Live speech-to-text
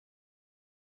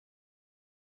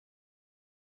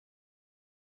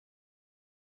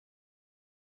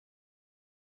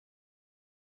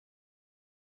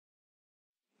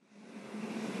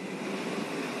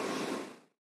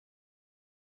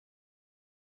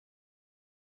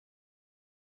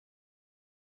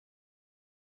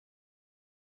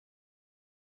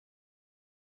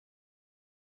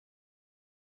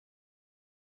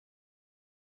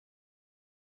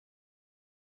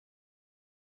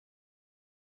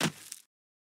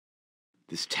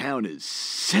This town is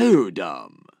so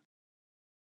dumb.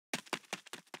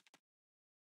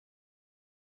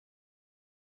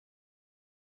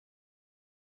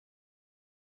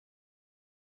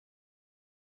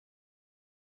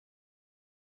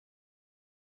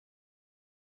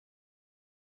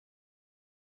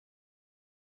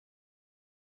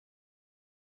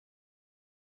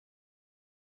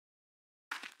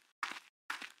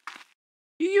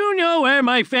 You know where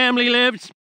my family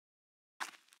lives?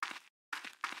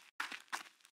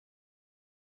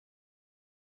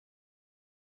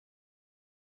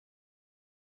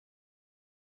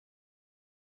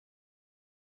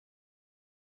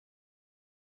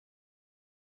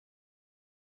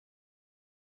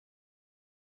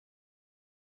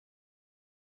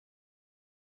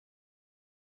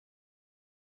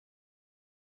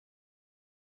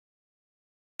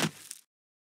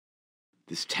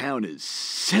 This town is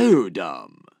so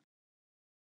dumb.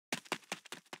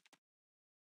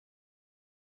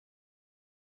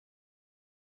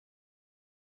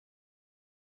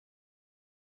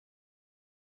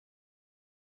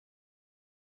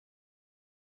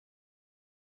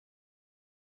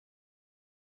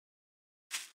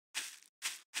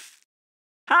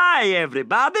 Hi,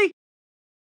 everybody.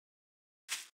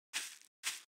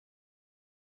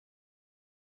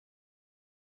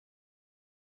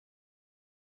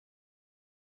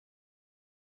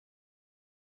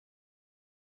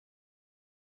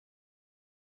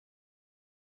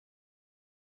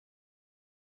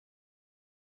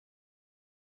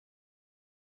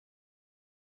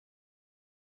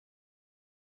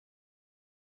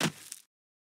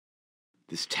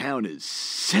 This town is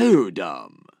so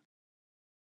dumb.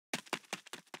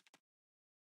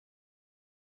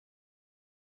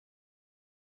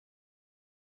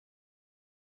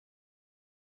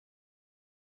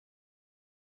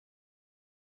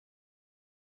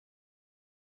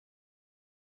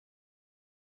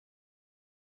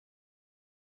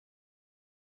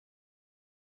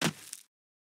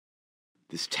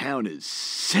 This town is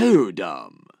so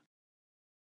dumb.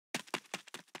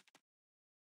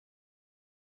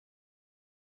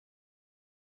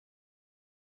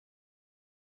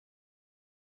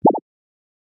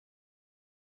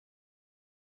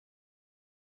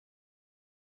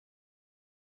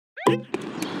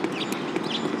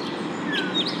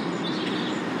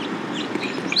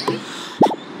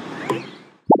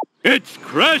 It's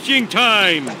crashing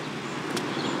time!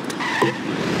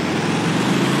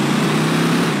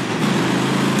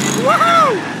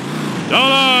 Woohoo! So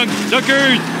long,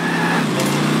 suckers!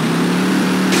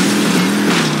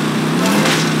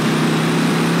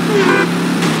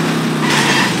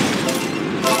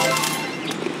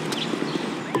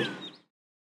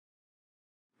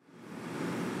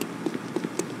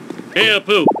 Hey,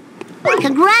 Apu.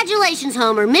 Congratulations,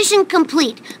 Homer. Mission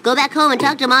complete. Go back home and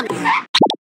talk to Mom.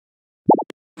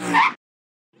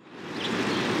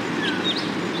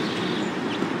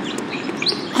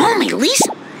 Homer,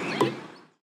 Lisa.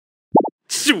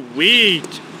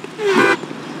 Sweet!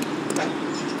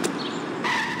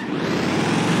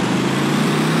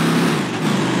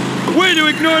 Way to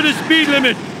ignore the speed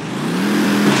limit!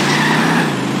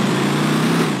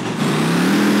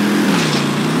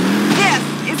 This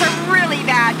is a really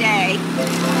bad day.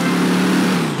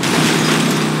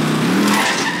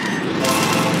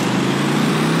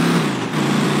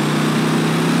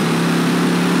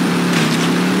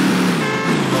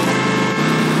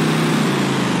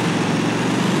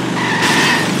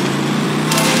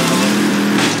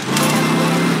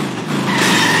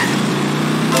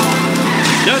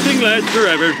 Nothing lasts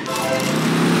forever.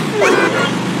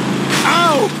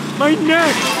 Ow! My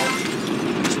neck!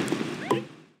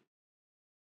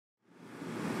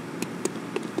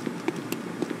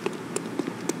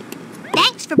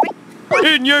 Thanks for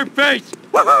In your face!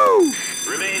 Woohoo!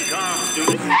 Remain calm,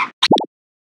 students.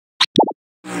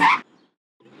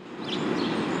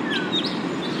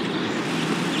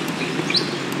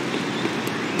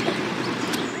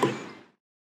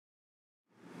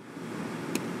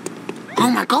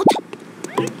 Homer, go.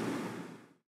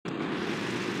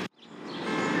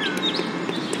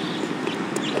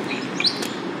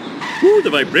 Ooh, the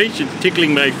vibration's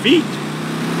tickling my feet.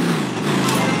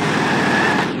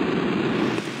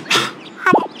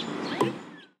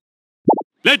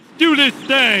 Let's do this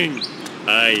thing!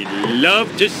 I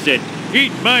love to sit.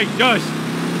 Eat my dust!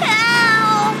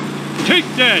 Help! Take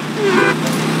that!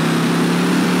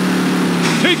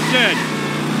 Take that!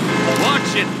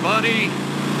 Watch it, buddy!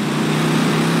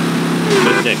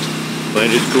 What's next?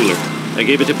 Find his cooler. I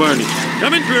gave it to Barney.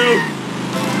 Coming through!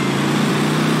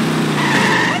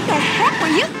 What the heck were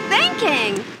you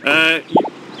thinking?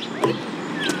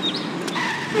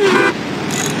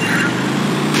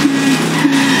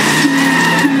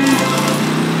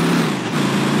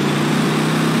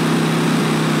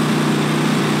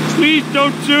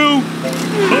 don't sue!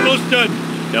 Almost done.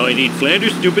 Now I need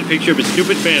Flanders' stupid picture of his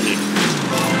stupid family.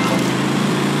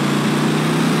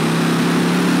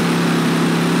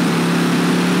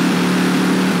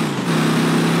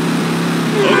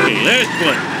 Okay, last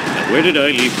one. Now where did I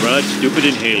leave Rod's stupid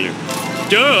inhaler?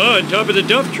 Duh, on top of the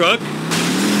dump truck.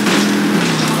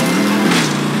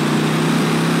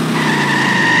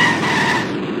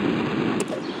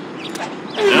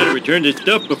 Now to return this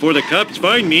stuff before the cops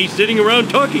find me sitting around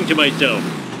talking to myself.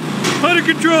 Out of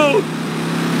control!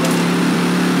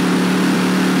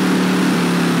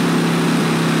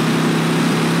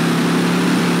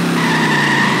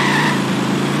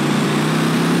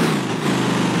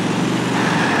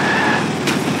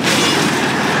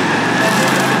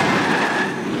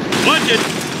 Watch it!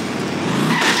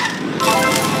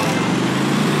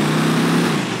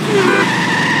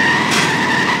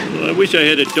 I wish I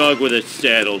had a dog with a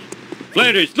saddle.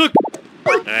 Flanders, look!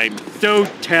 I'm so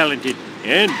talented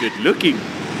and good looking.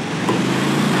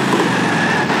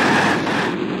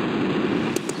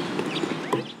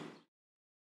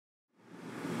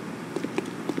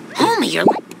 Homer, you're...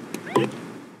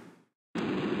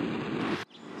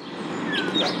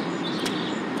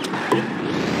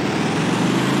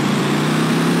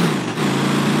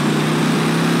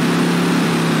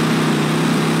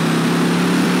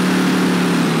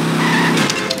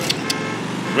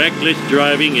 Reckless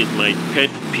driving is my pet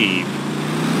peeve.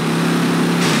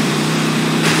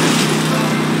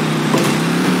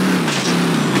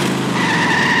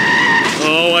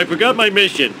 Oh, I forgot my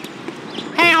mission.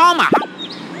 Hey, Homer.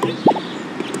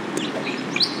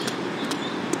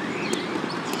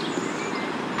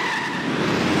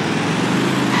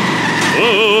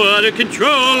 Oh, out of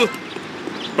control.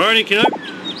 Barney, can I...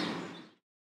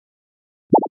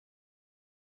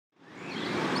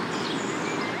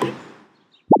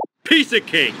 Piece of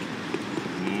cake.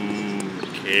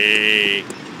 Cake.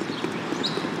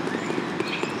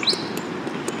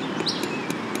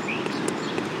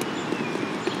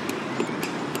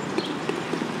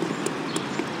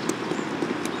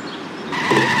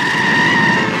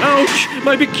 Ouch!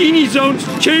 My bikini zone's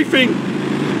chafing.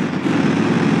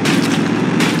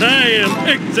 I am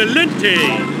excelente.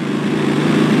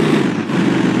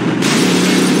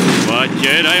 Watch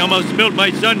it, I almost spilled my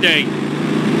sundae.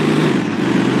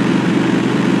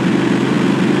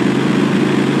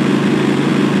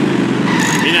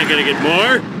 You're not gonna get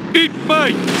more? Eat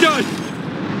my dust!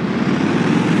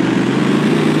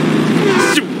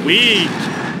 Sweet!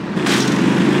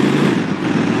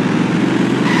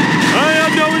 I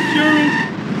have no insurance!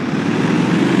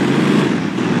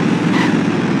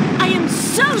 I am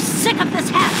so sick of this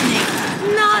happening!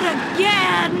 Not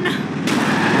again!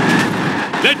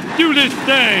 Let's do this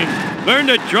thing! Learn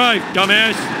to drive,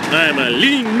 dumbass! I'm a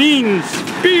lean, mean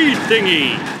speed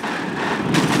thingy!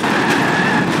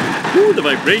 Ooh, the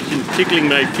vibration's tickling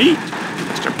my feet.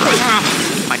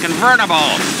 My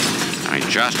convertible! I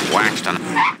just waxed on...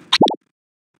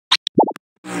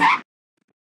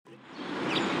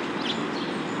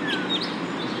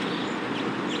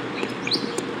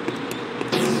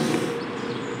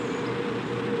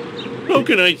 How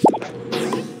can I...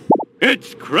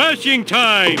 It's crashing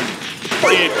time!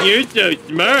 If you're so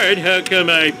smart, how come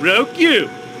I broke you?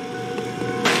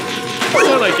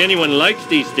 Not like anyone likes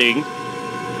these things.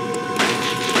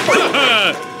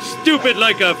 Stupid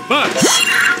like a fox!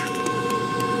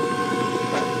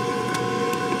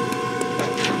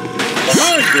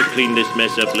 Cars will clean this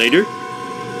mess up later.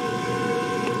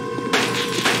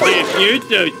 If you're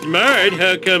so smart,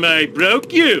 how come I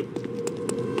broke you?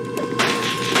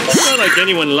 Not like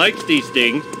anyone likes these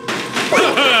things.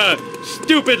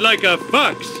 Stupid like a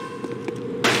fox!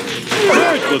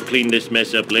 Cars will clean this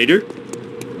mess up later.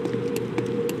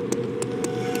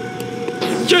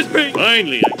 Just be...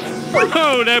 Finally,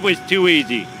 oh, that was too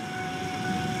easy.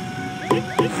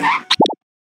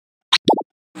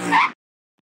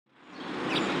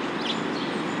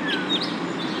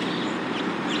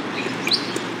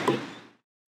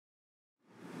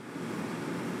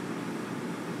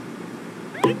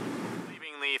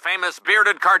 Famous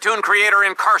bearded cartoon creator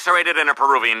incarcerated in a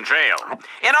Peruvian jail.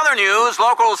 In other news,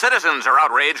 local citizens are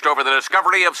outraged over the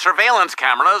discovery of surveillance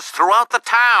cameras throughout the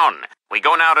town. We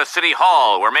go now to City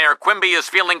Hall, where Mayor Quimby is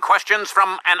fielding questions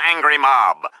from an angry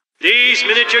mob. These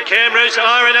miniature cameras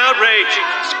are an outrage.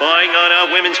 Spying on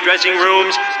our women's dressing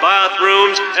rooms,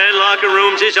 bathrooms, and locker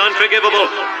rooms is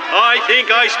unforgivable. I think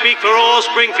I speak for all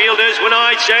Springfielders when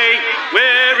I say,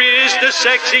 where is the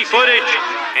sexy footage?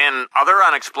 In other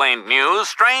unexplained news,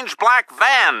 strange black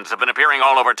vans have been appearing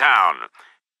all over town.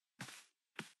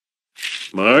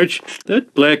 Marge,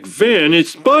 that black van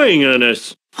is spying on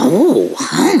us. Oh,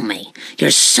 homie, you're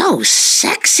so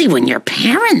sexy when you're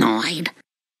paranoid.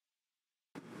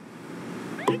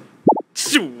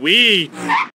 Sweet!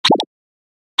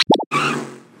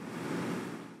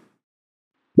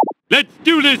 Let's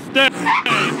do this thing!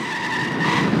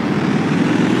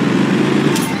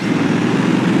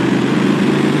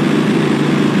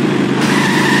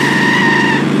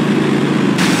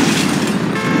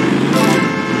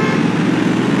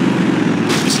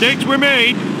 Mistakes were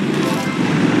made.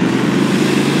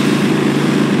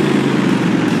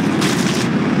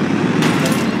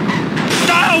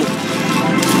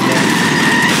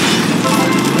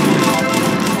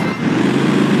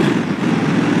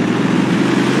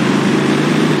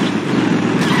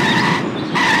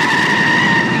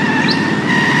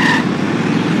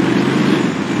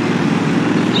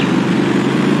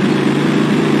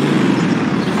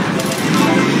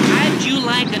 How'd you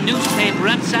like a newspaper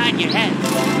upside your head?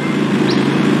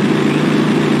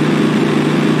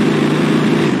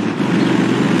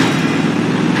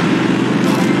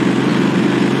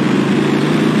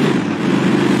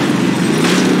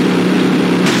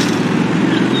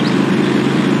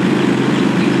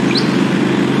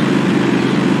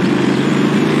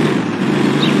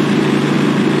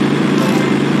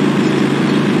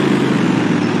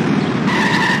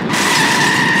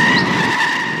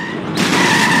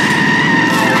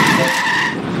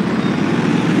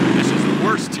 This is the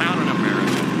worst town in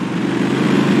America.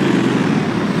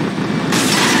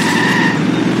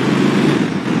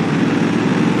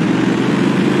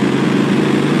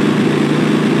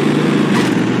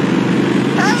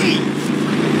 Hey!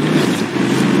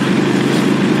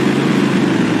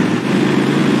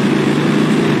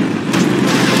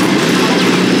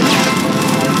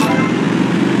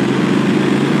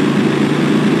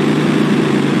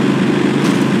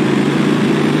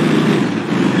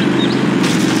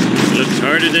 Looks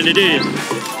harder than it is.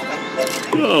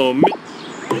 Oh, man.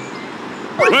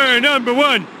 We're number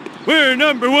one! We're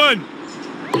number one!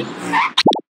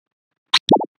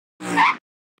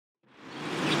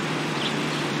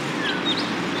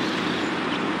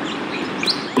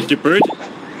 Mr. Bird,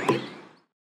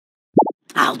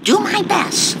 I'll do my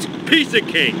best. piece of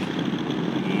cake.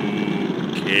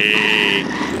 Okay.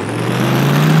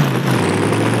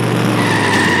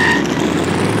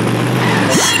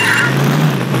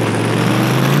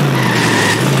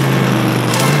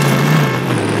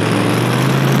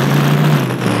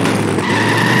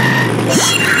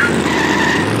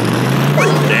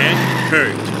 That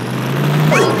hurt.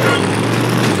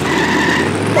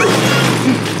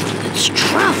 It's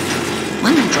rough.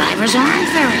 Women drivers aren't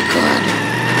very good.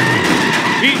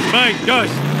 Eat my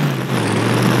dust.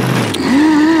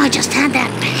 I just had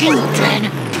that painted.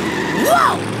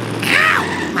 Whoa! Ow!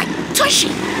 My tushy!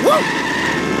 Whoa!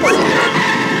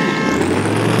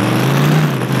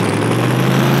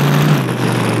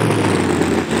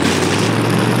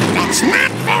 That's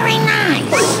not very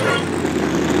nice.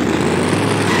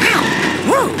 Ow!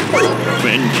 Whoa!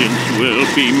 Vengeance will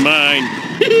be mine.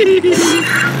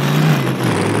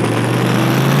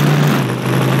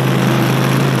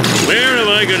 Where am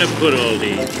I gonna put all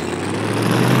these?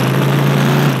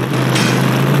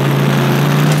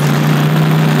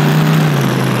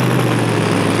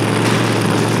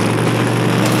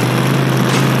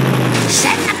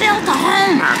 Send the bill to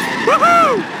Homer.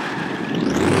 Woohoo!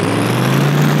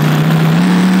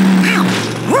 Ow!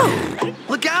 Whoa!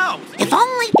 Look out! If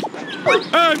only...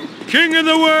 I'm king of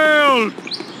the world!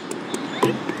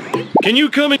 Can you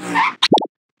come in?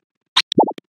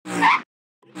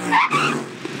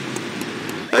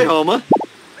 Hey, Homer.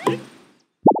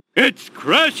 It's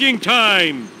crashing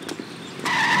time!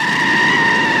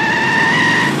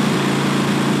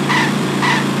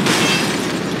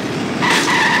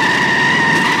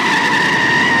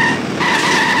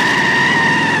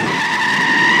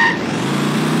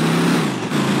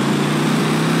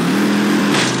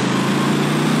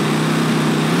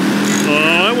 Oh,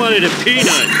 I wanted a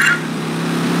peanut.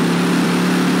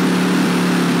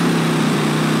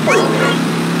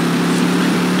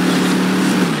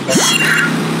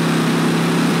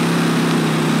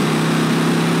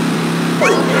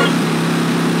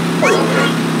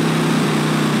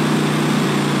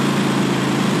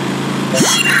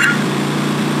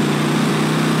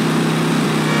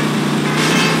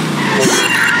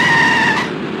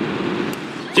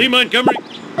 See, Montgomery?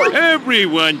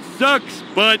 Everyone sucks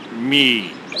but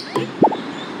me.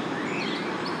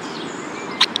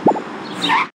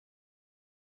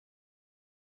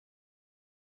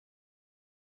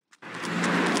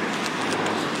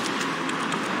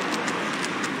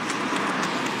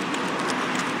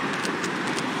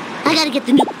 I gotta get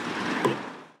the new...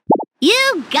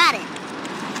 You got it.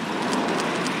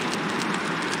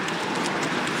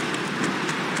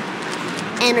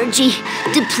 energy,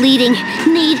 depleting,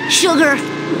 need sugar.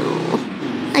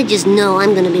 I just know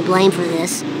I'm gonna be blamed for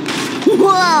this.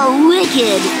 Whoa,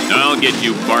 wicked! I'll get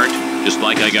you, Bart, just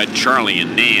like I got Charlie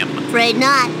and Nam. Afraid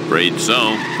not. Afraid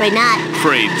so. Afraid not.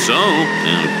 Afraid so. Oh,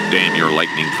 damn your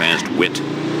lightning-fast wit.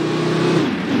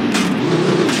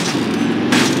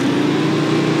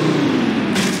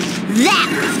 That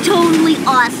was totally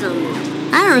awesome.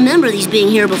 I don't remember these being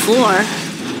here before.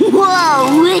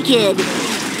 Whoa, wicked!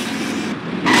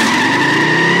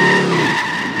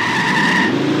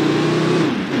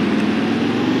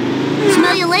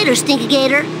 Smell you later,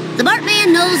 Stinky-Gator. The Bart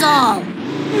Man knows all.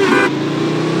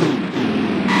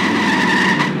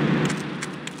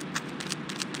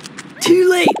 Too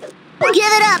late.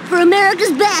 Give it up for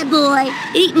America's bad boy.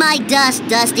 Eat my dust,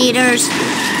 dust eaters.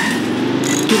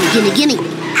 Gimme, gimme, gimme.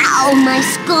 Ow, my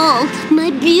skull.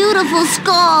 My beautiful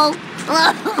skull.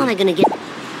 What am I gonna get?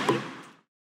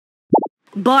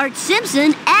 Bart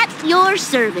Simpson at your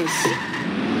service.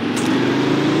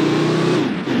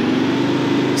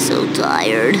 So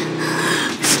tired.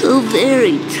 So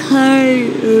very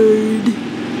tired.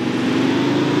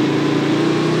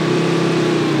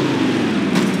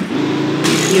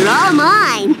 You're all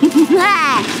mine.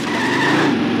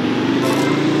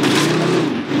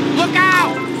 Look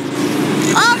out!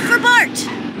 All for Bart.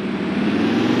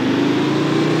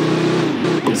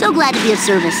 So glad to be of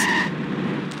service.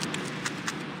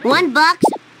 $1.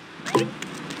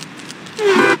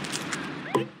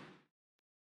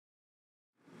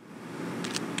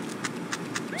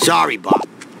 Sorry, Bob.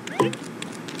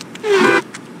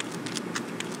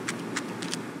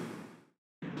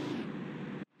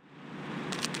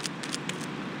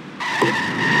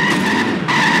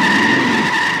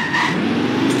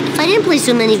 If I didn't play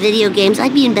so many video games,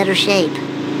 I'd be in better shape.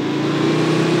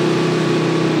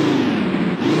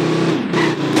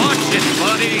 Watch it,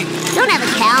 buddy. Don't have a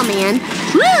cow, man.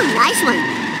 Woo, nice one.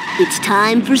 It's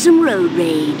time for some road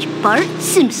rage, Bart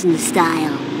Simpson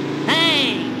style.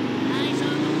 Hey! Eyes on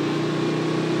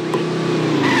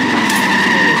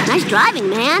the... Nice driving,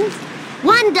 man.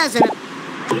 1 dozen.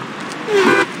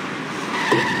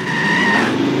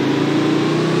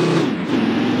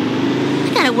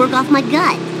 I gotta work off my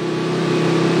gut.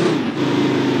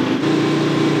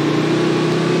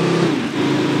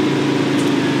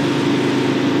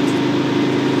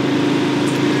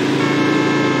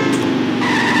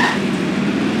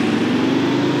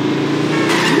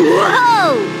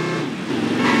 Whoa!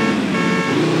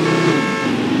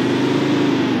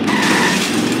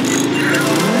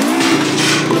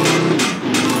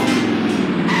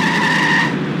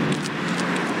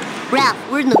 Ralph,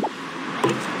 we're in the...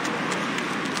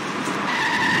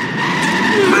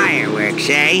 Fireworks,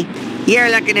 eh? You're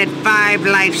looking at 5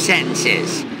 life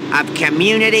sentences of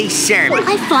community service.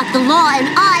 I fought the law and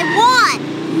I won!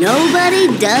 Nobody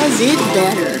does it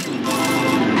better.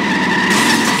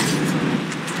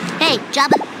 Hey,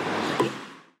 Jabba.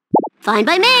 Fine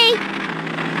by me.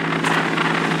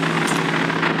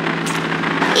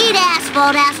 Eat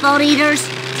asphalt, asphalt eaters.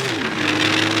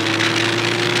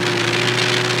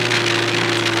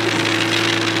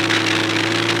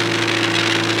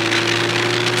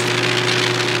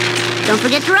 Don't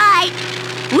forget to write.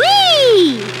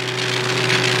 Whee!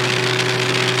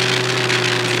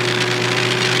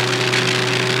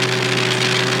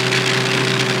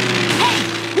 Hey,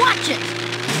 watch it.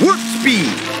 Warp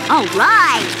speed. All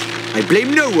right. I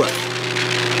blame no one.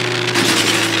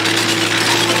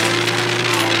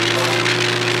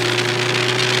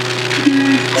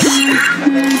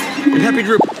 I'm happy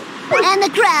to report. And the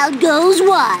crowd goes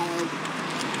wild.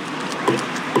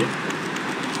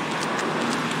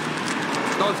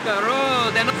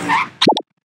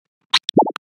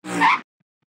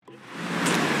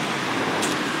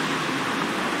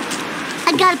 I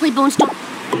gotta play Bone Storm.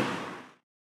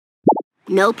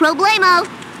 No problemo.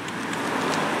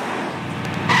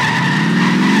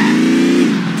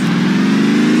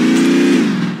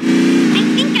 I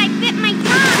think I bit my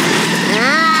tongue.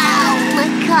 Ow, my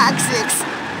coccyx.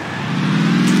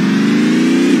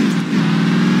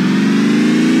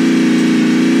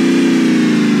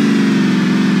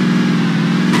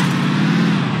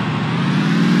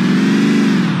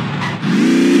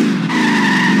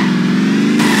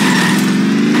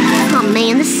 Oh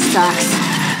man, this sucks.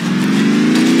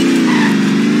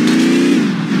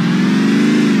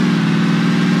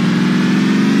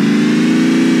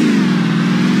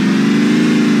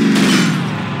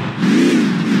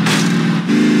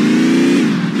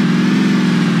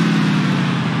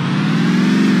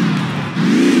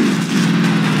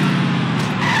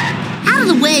 Out of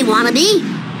the way, wannabe.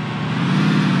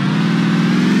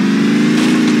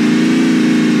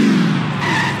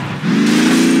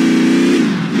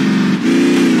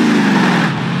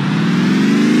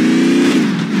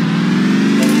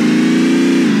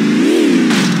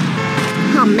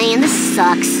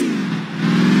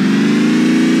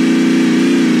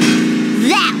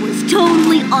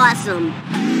 awesome.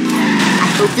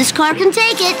 I hope this car can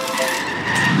take it.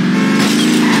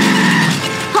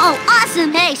 Oh,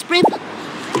 awesome. Hey, sprint.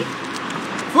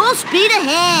 Full speed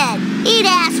ahead. Eat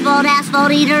asphalt,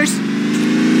 asphalt eaters.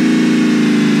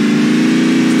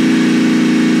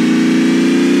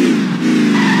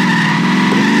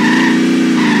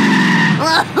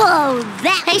 Oh,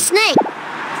 that... Hey, Snake.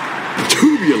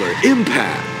 Tubular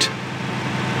impact.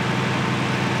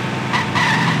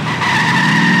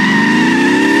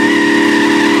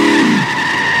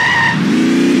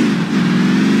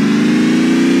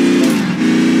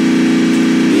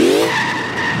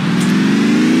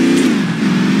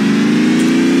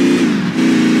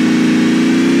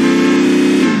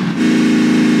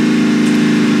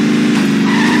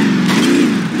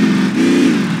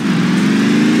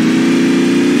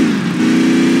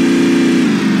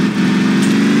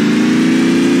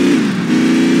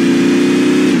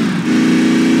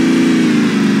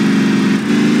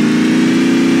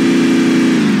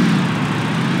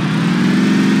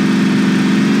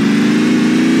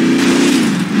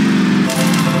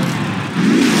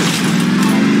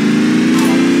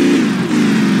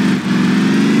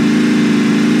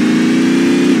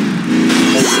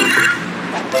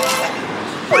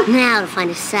 Now to find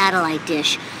a satellite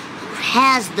dish. Who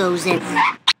has those in?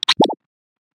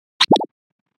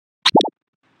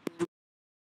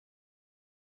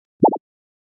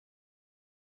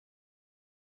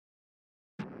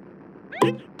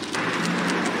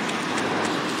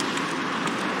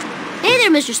 Hey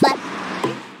there, Mr. Slap.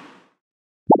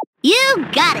 You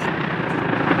got it.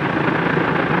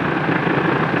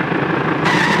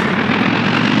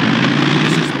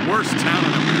 This is the worst town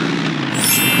in America.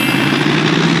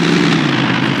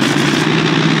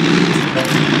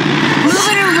 Move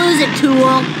it or lose it, tool.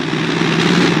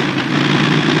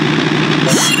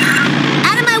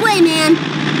 Out of my way, man.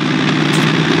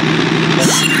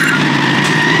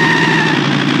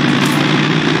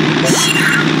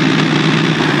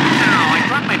 Ow, I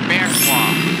dropped my bear claw.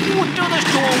 Who would do this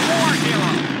to a war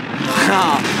hero?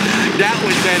 That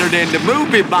was better than the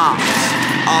movie box.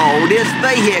 Oh, this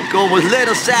vehicle was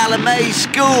little Sally Mae's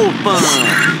school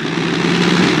fun.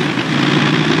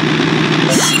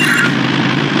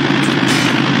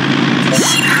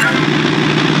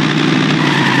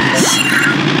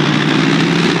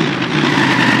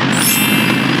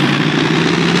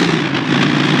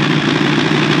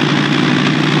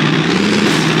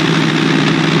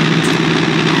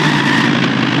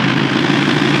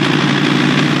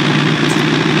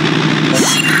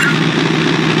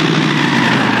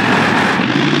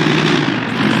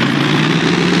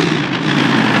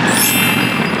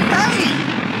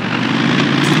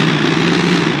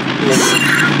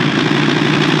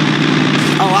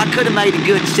 Could have made a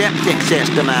good septic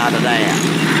system out of that.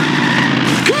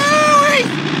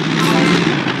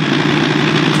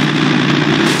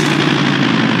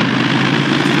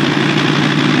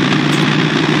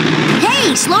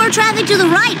 Hey, slower traffic to the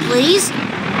right, please.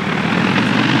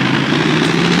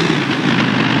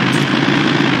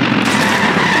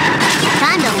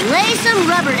 Time to lay some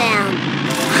rubber down.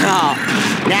 Oh,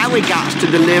 now we got to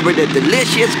deliver the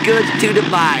delicious goods to the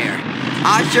buyer.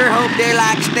 I sure hope they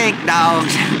like stink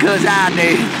dogs, 'cause I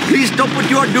do. Please stop what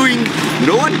you are doing.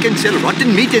 No one can sell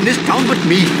rotten meat in this town but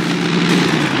me.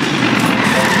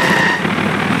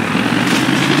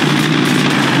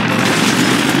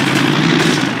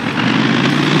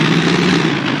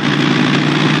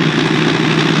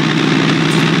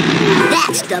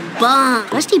 That's the bomb.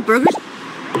 Rusty burgers.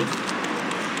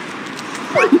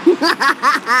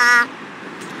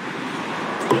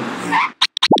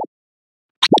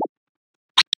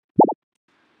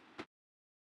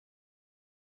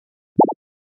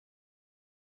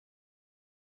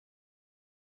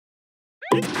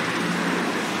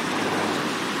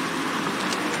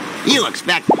 You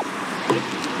expect...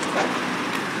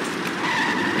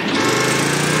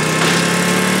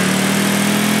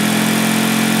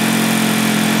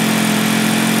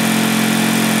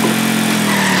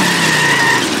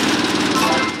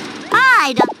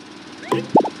 Hi,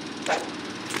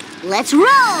 let's roll.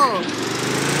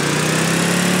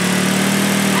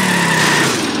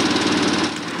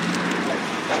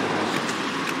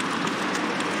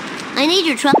 I need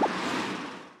your truck.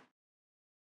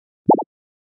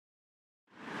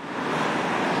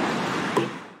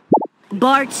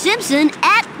 Bart Simpson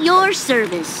at your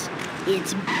service.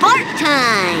 It's Bart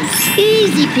time.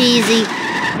 Easy peasy.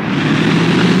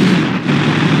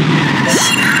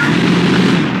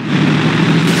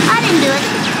 I didn't do it.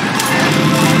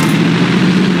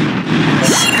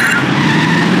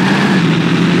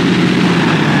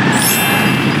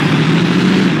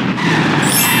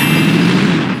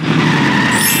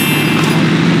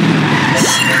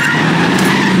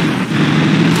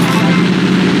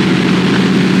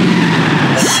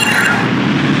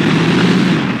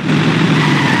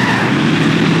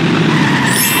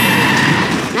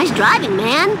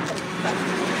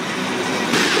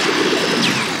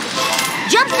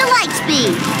 Jump to light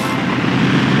speed.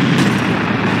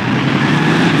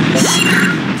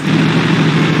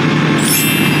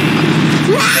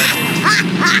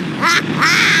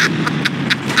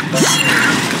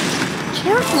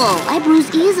 Careful, I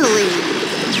bruise easily.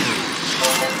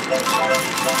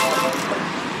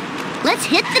 Let's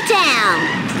hit the town.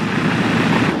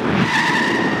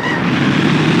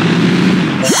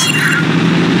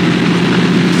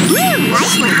 Woo,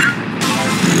 nice one.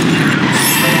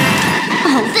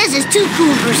 Oh, this is too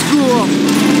cool for school.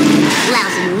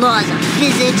 Lousy laws on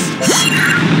physics.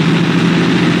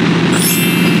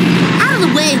 Out of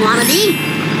the way, wannabe.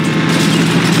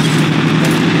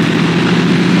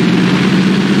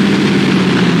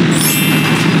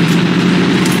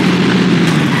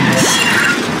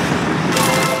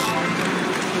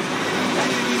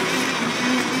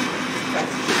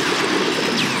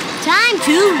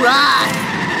 To rock.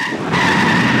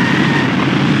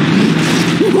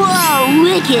 Whoa,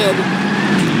 wicked.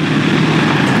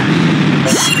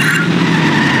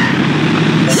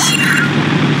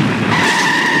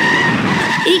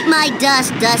 Eat my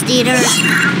dust, dust eaters.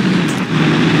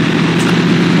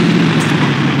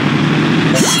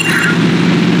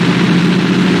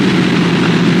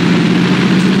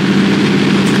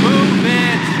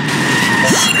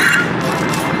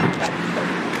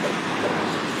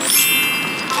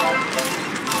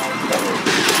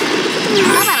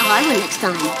 Next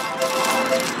time.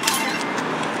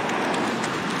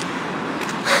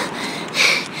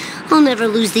 I'll never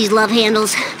lose these love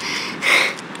handles.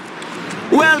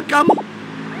 Welcome.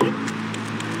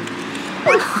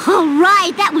 All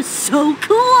right, that was so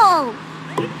cool.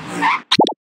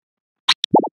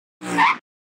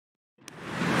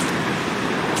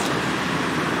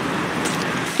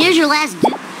 Here's your last.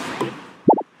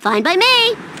 Fine by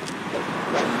me.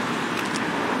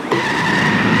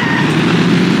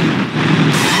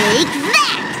 Take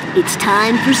that! It's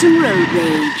time for some road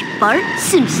rage, Bart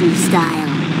Simpson style.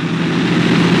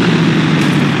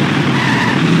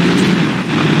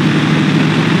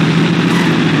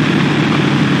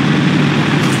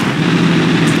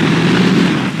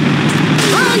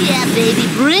 Oh yeah, baby,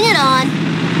 bring it on!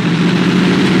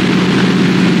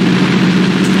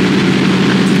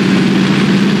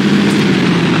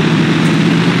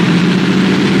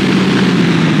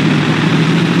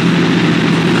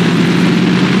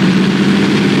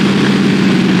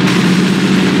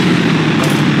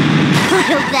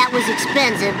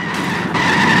 Expensive.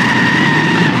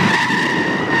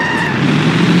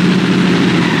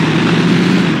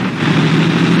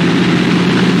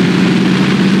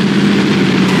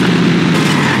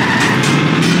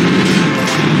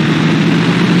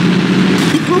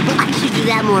 I should do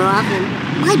that more often.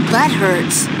 My butt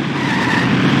hurts.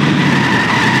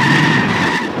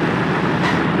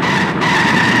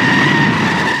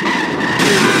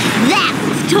 That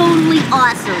was totally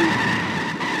awesome.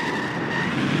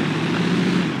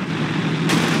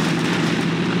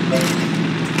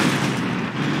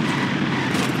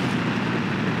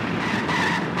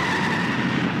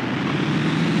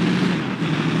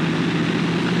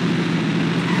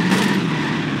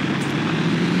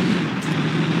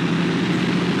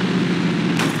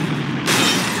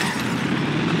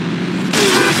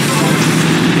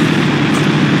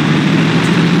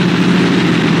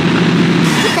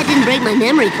 Break my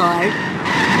memory card.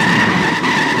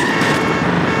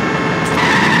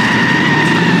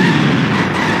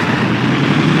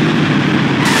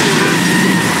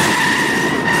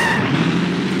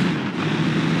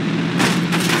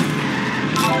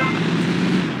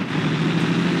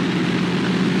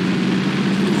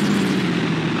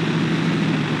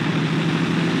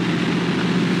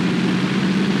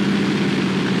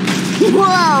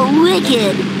 Whoa,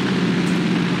 wicked!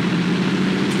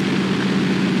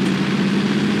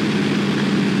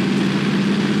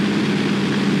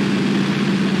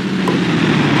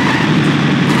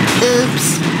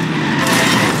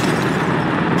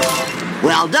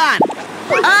 Well done.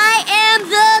 I am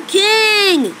the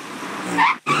king!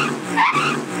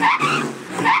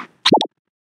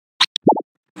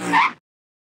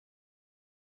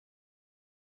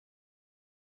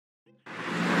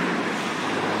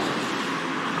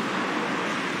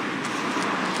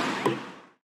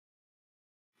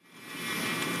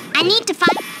 I need to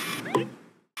find...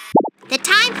 The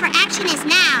time for action is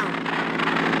now.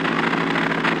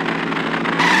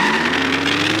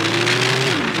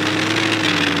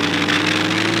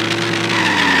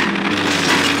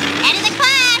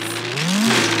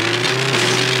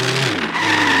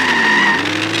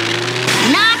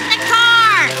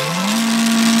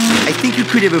 I think you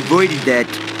could have avoided that.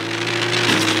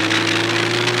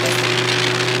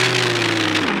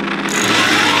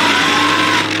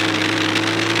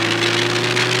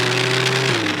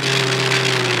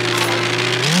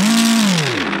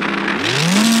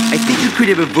 could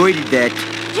have avoided that.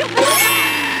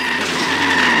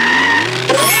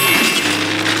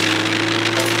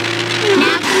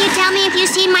 Now, can you tell me if you've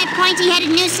seen my pointy-headed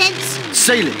nuisance?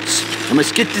 Silence. I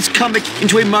must get this comic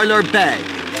into a Mylar bag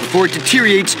before it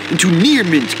deteriorates into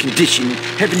near-mint condition,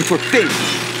 heaven forfend.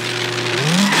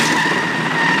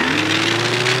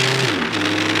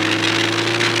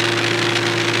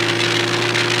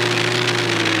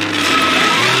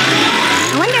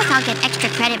 I wonder if I'll get extra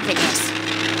credit for this.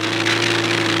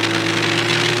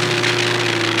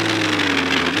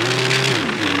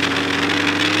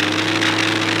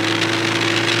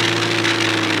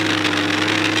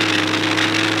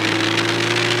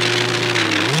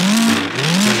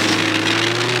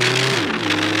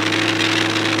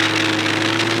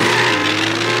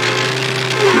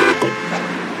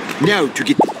 Now to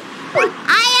get...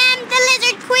 I am the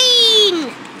Lizard Queen!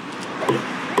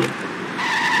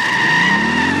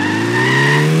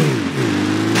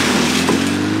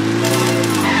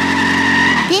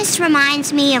 This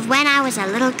reminds me of when I was a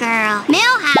little girl.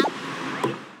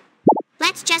 Millhouse,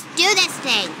 let's just do this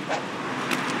thing.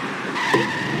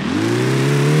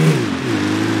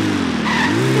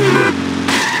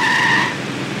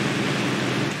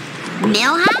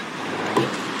 Millhouse?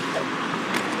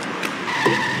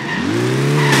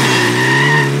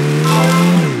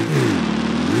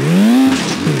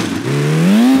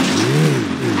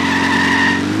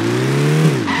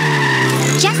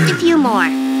 Just a few more.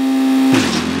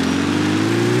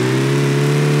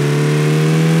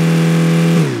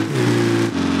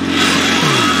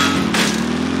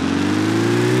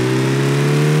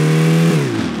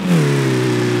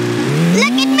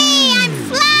 Look at me! I'm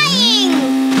flying!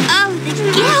 Oh, the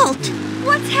guilt!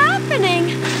 What's happening?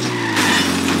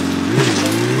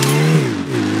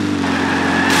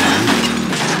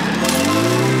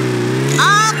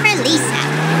 All for Lisa.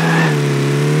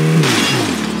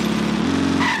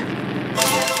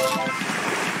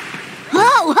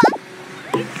 Whoa!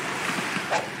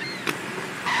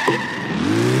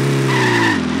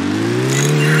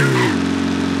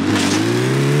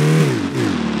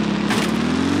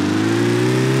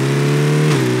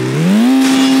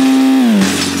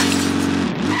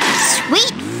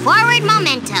 Sweet forward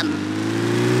momentum.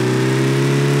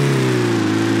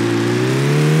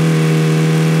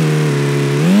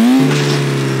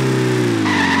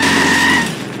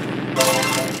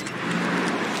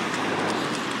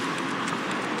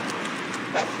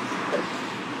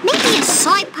 Maybe a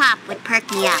soy pop would perk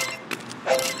me up.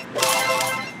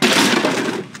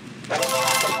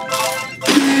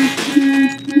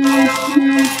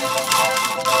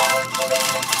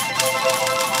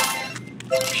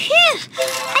 Phew!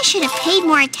 I should have paid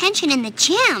more attention in the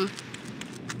gym.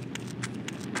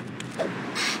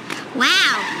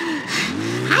 Wow!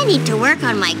 I need to work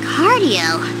on my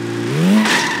cardio.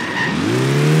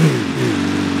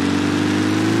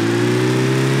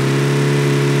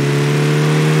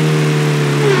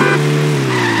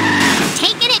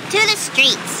 Taking it to the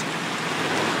streets.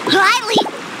 Lively.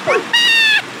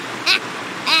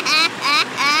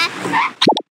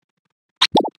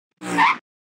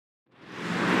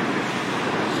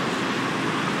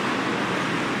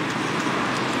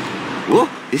 Oh,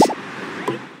 this...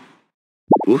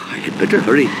 Oh, I had better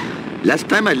hurry. Last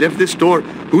time I left this store,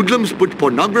 hoodlums put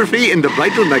pornography in the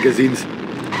bridal magazines.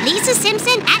 Lisa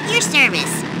Simpson at your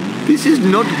service. This is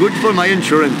not good for my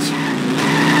insurance.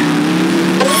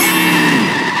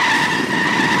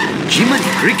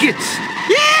 Jiminy crickets!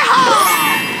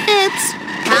 Yeehaw! Oops.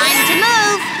 Time to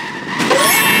move.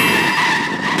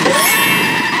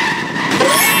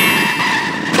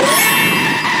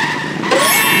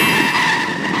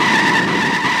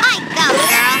 I go,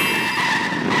 girl.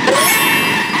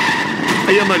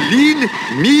 I am a lean,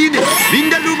 mean,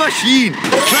 vindaloo machine.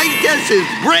 Clientesses,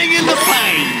 bring in the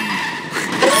pain.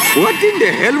 What in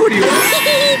the hell were you...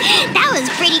 That was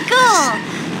pretty cool.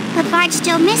 But Bart's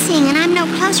still missing, and I'm no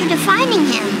closer to finding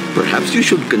him. Perhaps you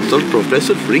should consult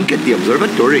Professor Frink at the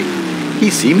observatory. He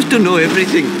seems to know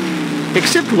everything,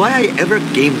 except why I ever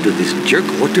came to this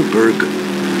jerkwater burg.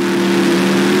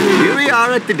 Here we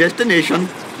are at the destination.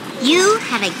 You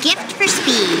have a gift for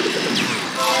speed.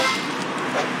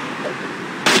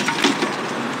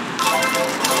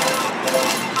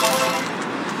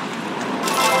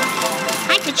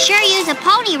 I could sure use a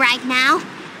pony right now.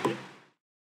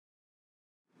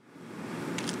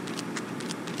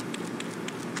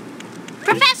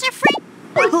 Professor Frink!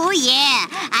 Oh yeah,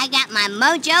 I got my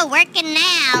mojo working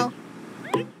now.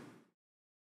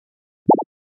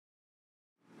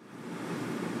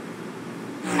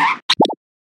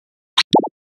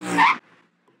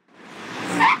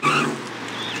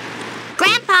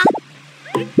 Grandpa!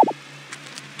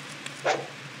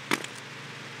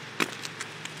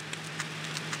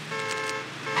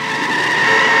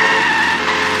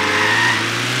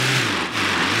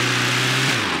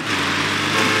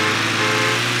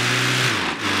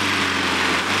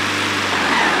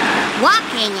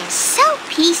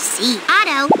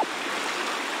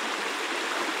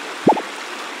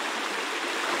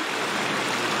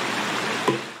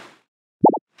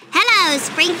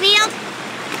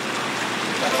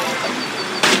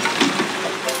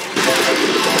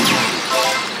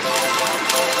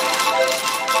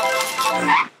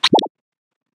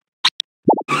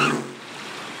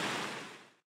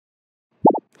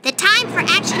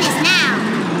 for action is now.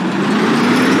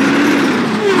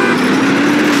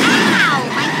 Ow!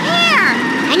 My hair!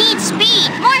 I need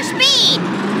speed! More speed!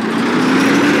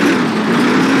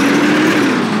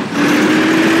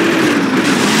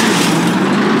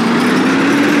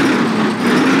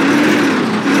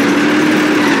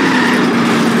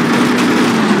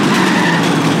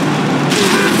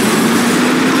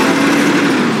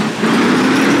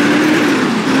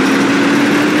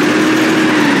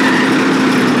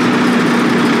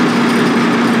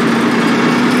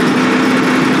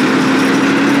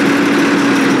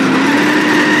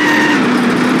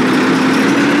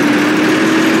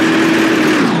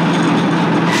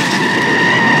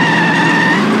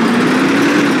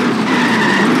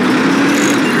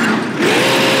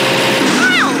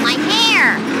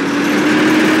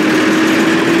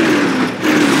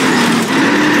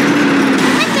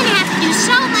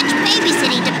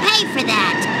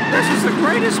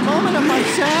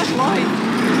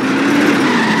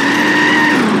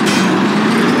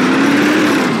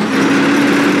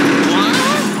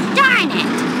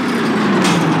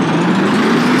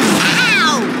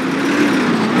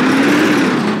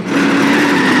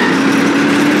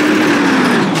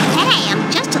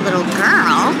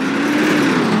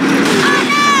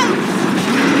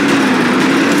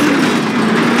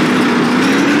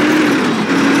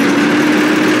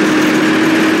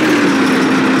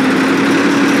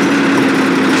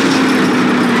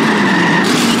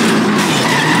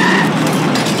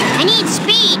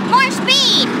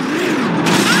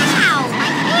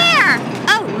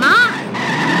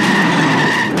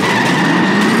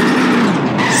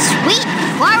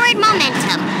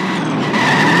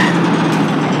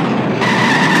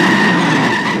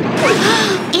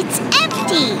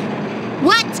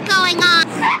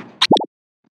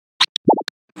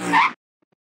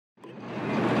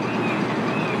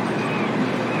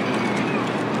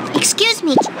 Excuse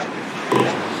me.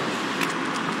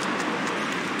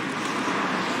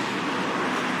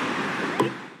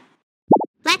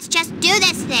 Let's just do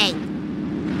this thing.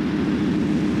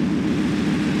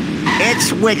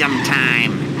 It's Wiggum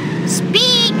time.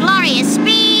 Speed, glorious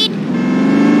speed.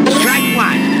 Strike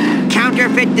one.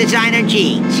 Counterfeit designer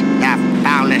jeans. The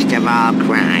foulest of all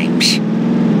crimes.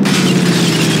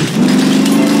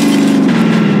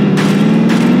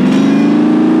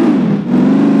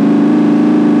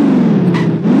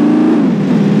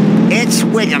 It's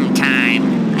Wiggum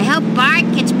time. I hope Bart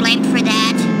gets blamed for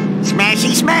that.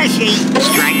 Smashy, smashy.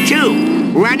 Strike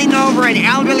two. Running over an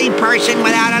elderly person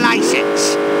without a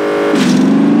license.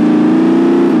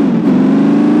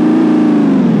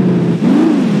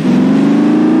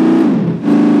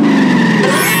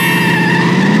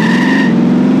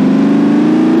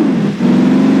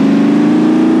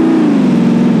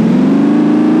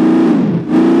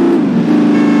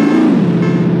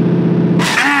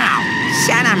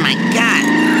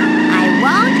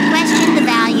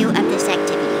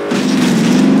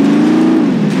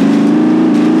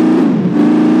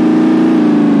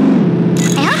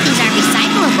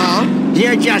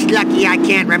 You're just lucky I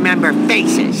can't remember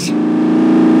faces. And...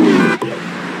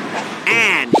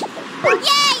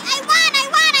 Yay!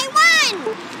 I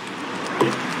won!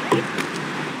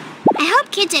 I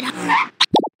hope kids at home...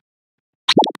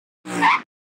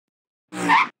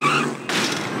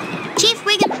 Chief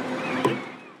Wiggum...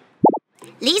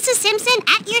 Lisa Simpson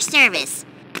at your service.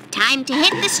 Time to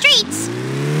hit the streets.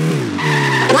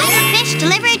 One fish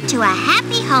delivered to a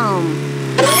happy home.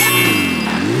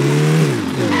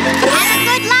 Have a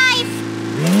good life.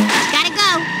 Gotta go.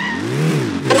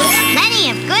 Plenty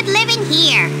of good living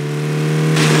here.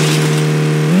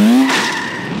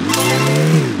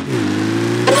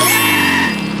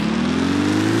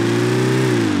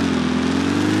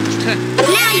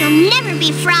 Now you'll never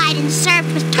be fried and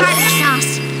served with tartar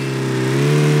sauce.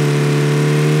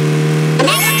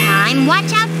 Next time,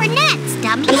 watch out for nets,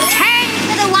 dummy. Turn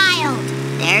for the wild.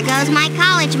 There goes my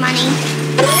college money.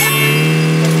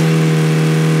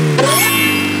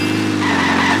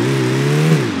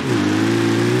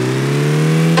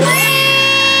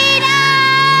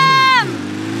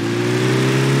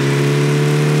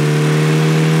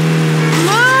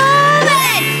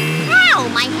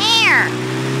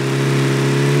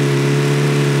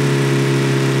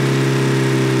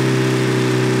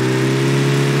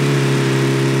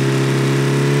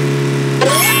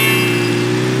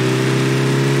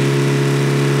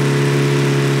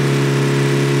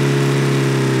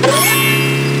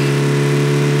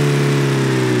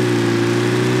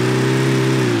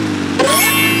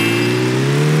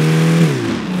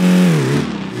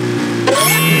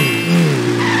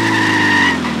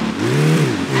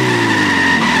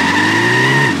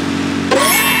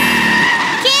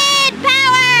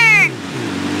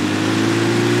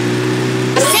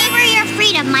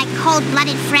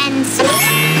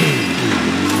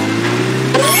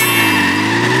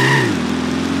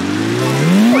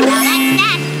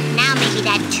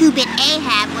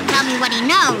 what he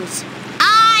knows.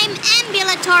 I'm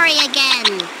ambulatory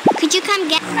again. Could you come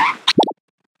get...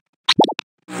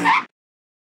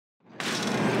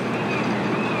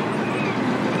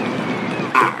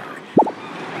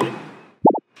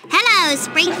 Hello,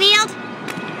 Springfield.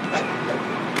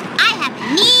 I have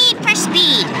a need for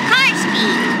speed. Car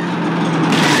speed.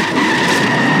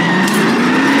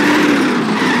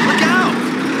 Look out!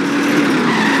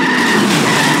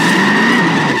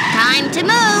 Time to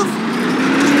move.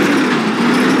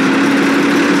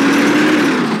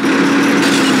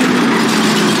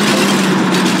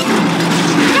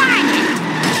 Darn it!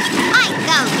 I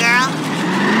go, girl.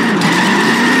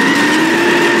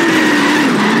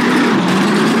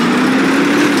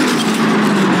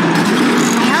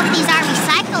 I hope these are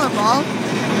recyclable.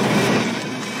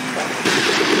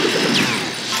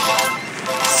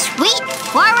 Sweet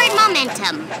forward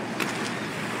momentum.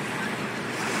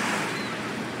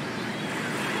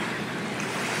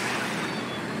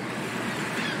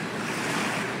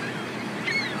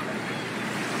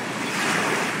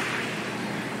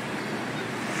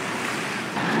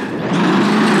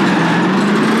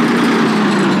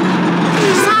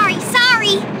 Sorry,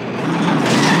 sorry.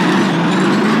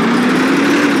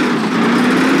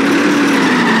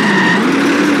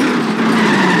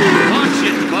 Watch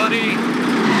it, buddy.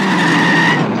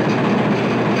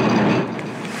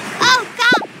 Oh,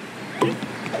 God!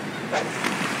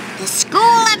 The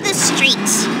School of the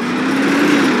Streets.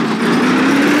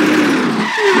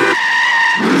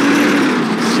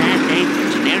 Sad day for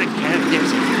generic characters.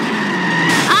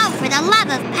 Oh, for the love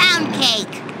of pound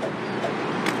cake.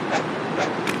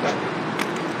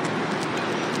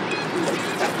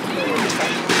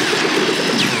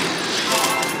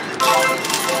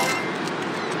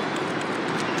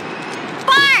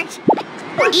 Bart!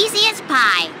 Easy as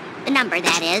pie. The number,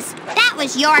 that is. That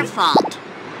was your fault.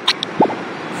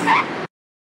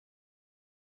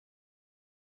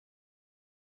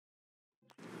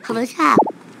 What's up?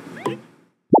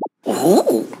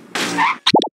 Ooh.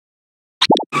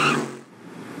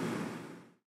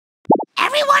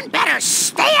 Everyone better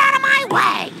stay out of my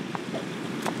way.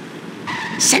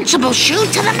 Sensible shoe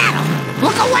to the metal.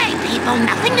 Look away, people.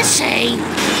 Nothing to see.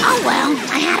 Oh, well,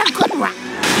 I had a good run.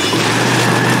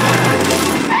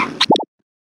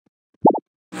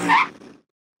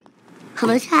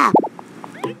 What's up?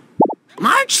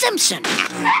 Marge Simpson.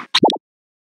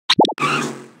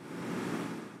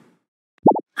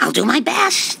 I'll do my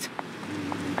best.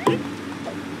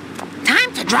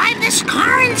 Time to drive this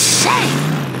car insane.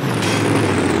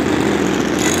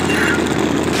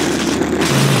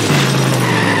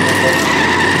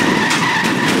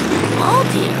 Oh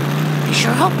dear, I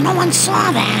sure hope no one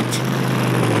saw that.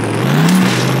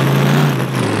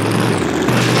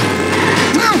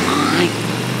 Oh my.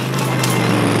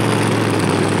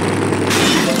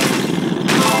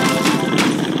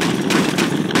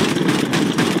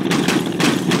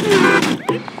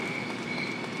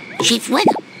 Chief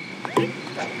Wiggum.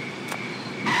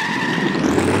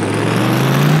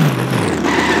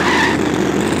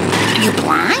 Are you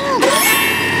blind?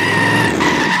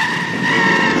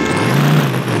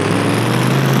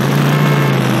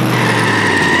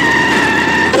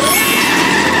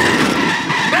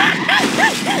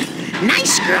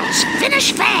 Nice girls,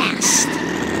 finish fast.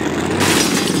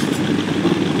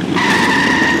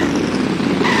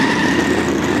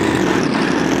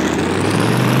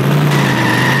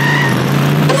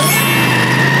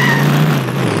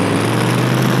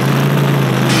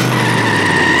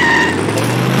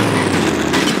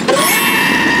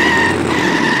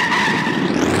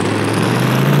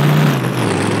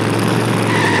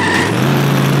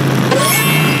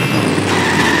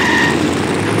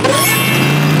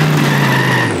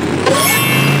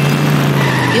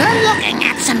 You're looking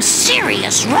at some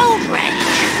serious road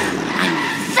rage. I'm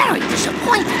very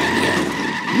disappointed in you.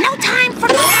 No time for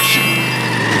caution.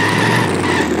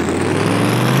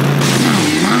 Oh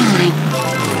my.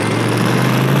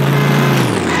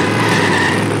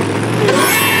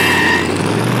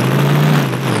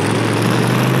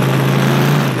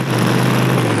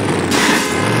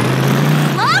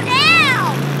 Slow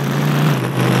down!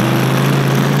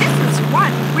 This is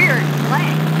one weird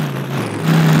play.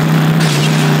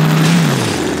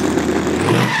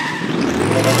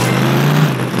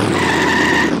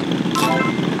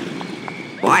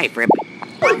 Why, for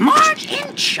Marge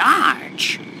in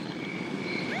charge.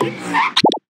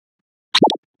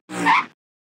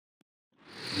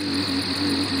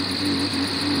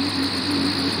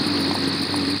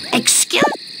 Excuse?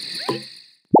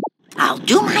 I'll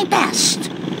do my best.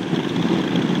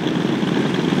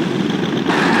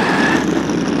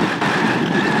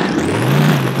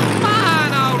 Come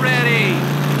on already.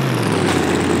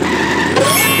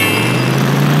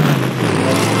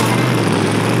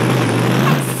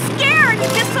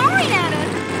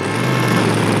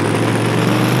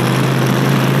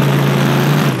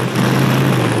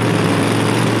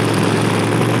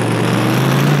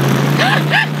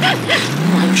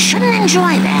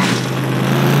 enjoy that.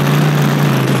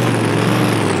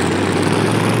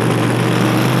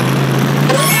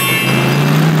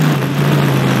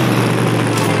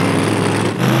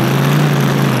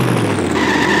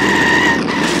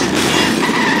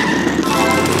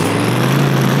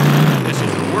 This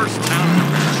is the worst town in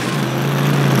America.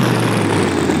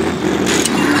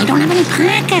 I don't have any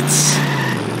packets.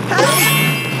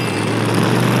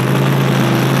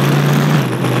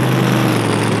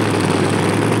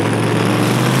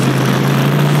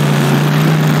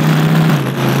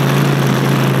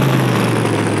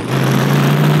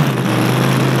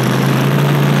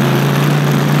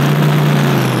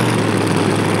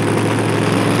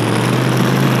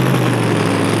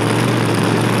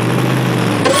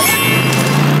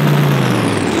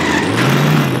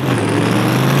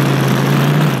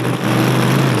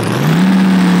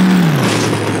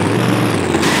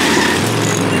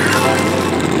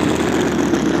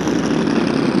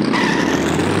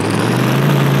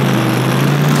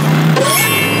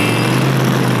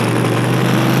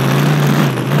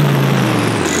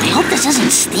 This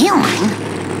isn't stealing.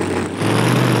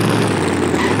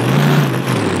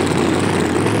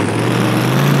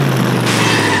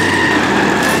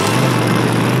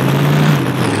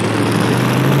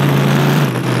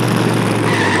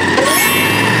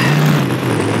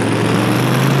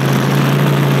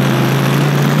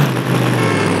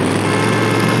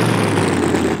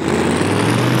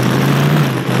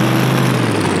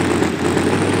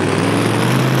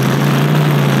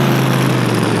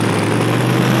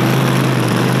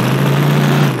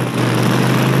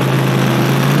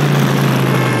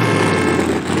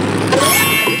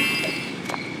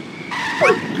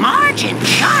 Margin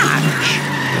charge.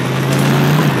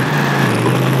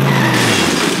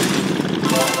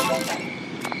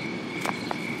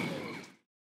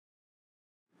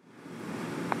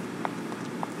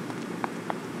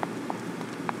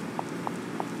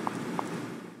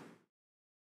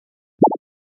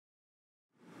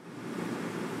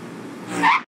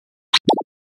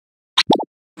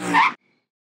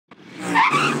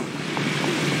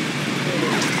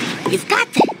 You've got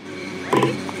that.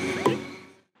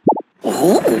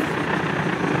 Oh.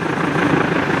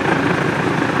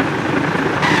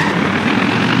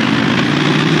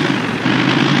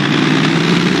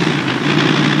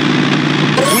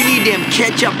 We need them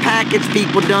ketchup packets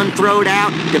people done throwed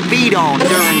out to feed on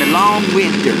during the long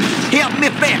winter. Help me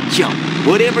fetch them.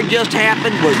 Whatever just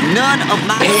happened was none of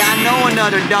my... Hey, I know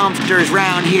another dumpster's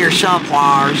round here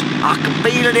somewheres. I can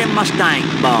feel it in my stank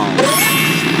bones.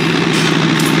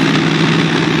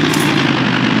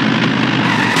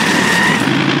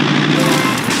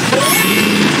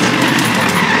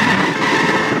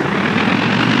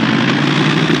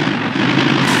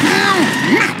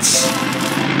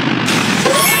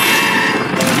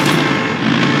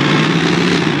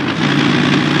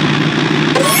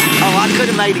 Could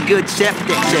have made a good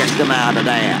septic system out of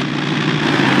that.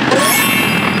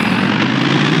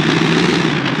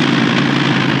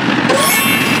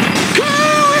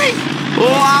 Curry!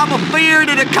 Oh, I'm afeard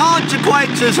of the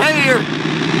consequences here. I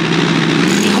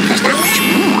hope there's not much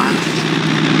more.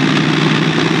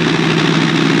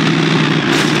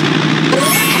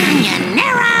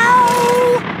 Canyonero!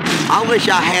 I wish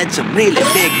I had some really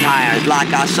big tires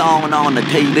like I saw on the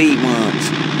TV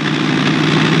once.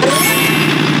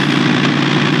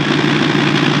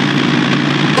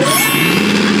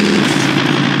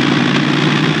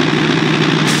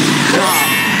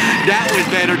 That was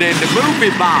better than the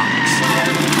movie box.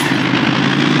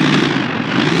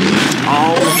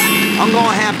 Oh, I'm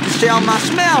gonna have to sell my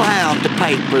smell hound to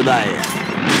pay for that.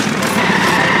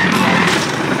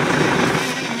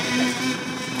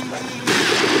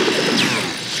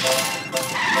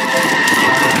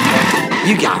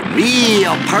 You got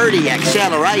real purty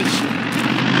acceleration.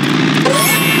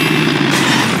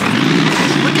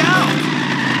 Look out!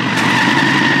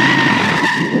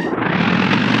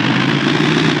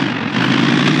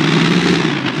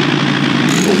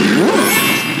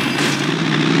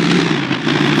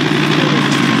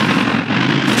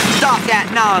 Stop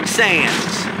that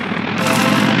nonsense!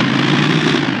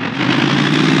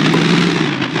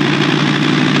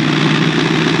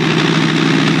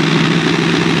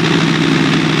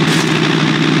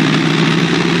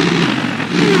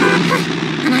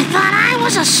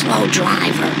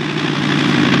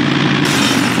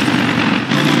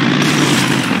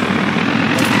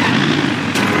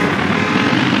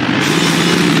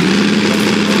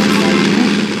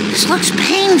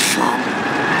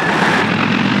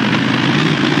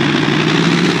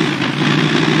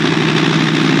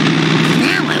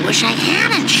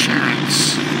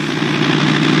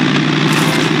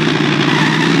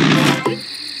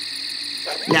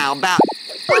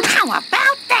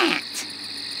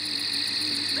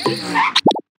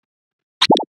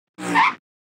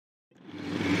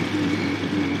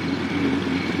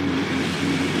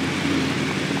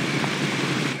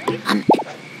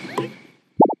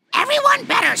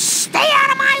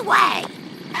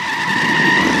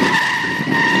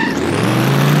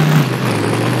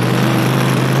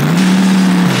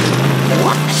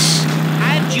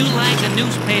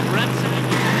 newspaper upside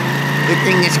down. Good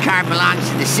thing this car belongs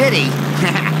to the city.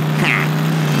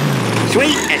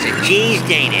 Sweet as a cheese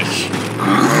Danish.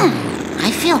 Oh,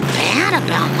 I feel bad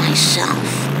about myself.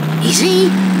 Easy,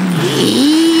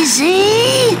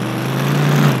 easy.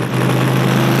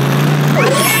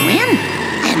 When?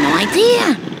 I had no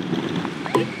idea.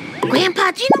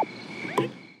 Grandpa, do you know?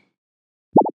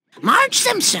 Marge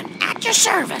Simpson, at your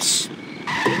service.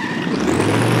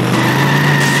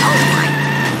 Oh my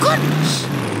goodness.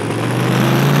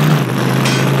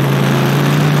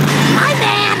 My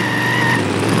bad.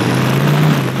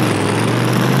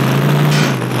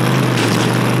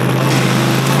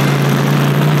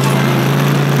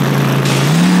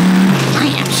 I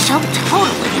am so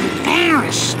totally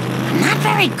embarrassed. I'm not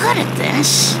very good at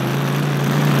this.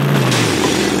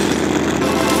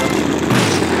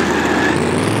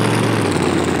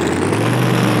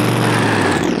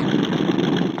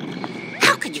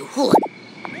 How could you hood?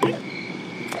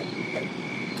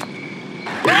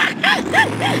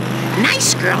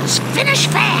 Nice girls finish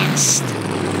fast.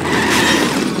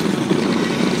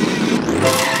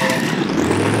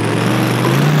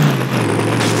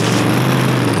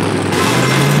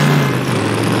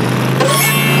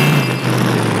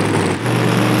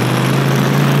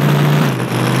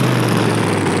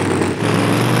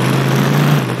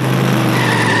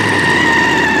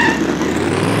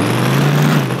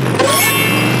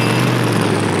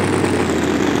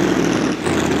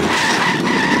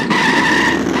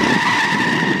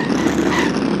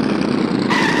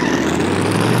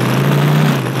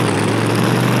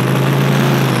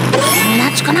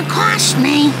 That's gonna cost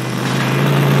me.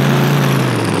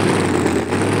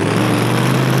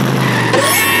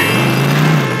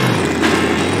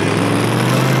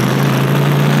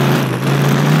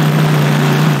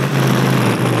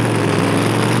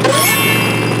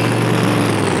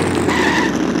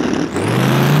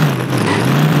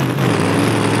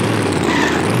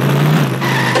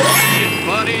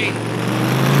 Buddy.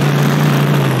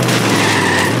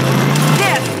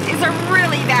 This is a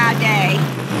really bad day.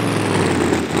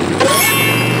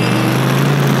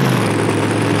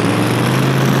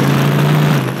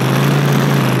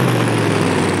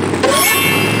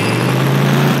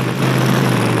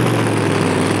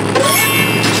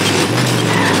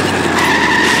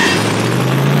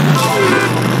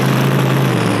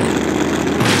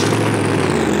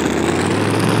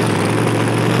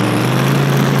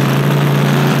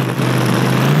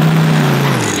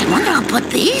 I wonder I'll put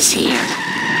these here.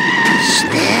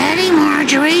 Steady,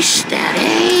 Marjorie,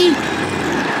 steady.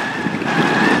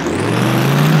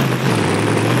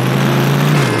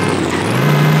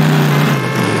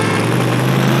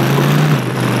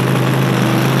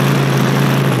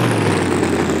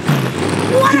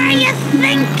 What are you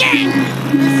thinking?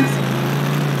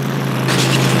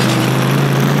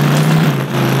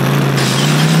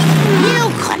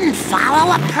 You couldn't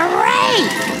follow a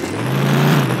parade.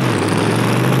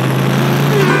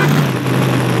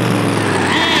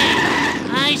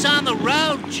 Eyes on the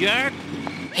road, jerk.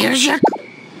 Here's your...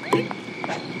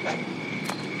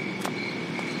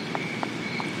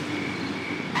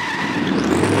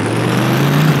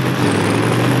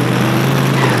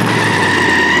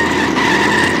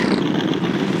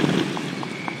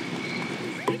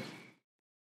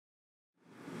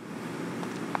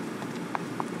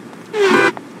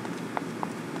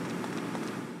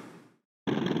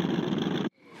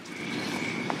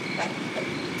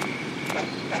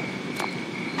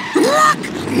 Look!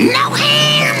 No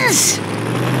hands!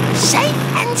 Safe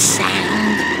and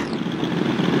sound.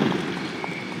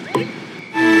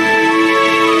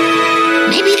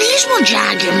 Maybe these will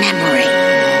jog your memory.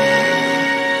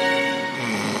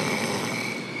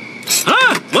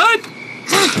 Huh? What?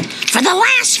 For the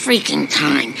last freaking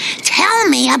time, tell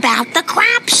me about the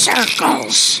crop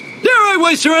circles. There I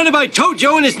was surrounded by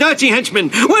Tojo and his Nazi henchmen,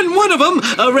 when one of them,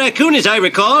 a raccoon as I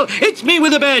recall, hits me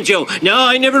with a banjo. Now,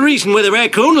 I never reasoned with a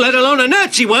raccoon, let alone a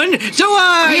Nazi one, so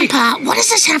I... Grandpa, what does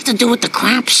this have to do with the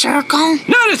crop circle?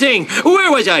 Not a thing!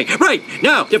 Where was I? Right,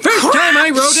 now, the first time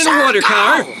I rode in a water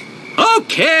car...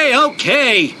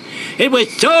 Okay. It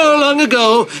was so long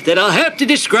ago that I'll have to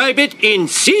describe it in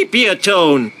sepia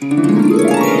tone.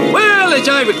 Well, as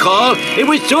I recall, it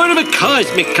was sort of a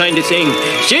cosmic kind of thing,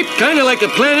 shaped kind of like a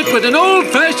planet with an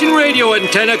old-fashioned radio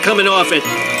antenna coming off it.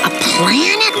 A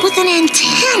planet with an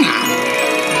antenna?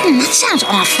 That sounds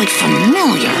awfully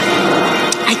familiar.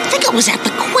 I think it was at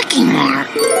the Quickie Mart.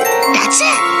 That's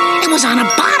it. It was on a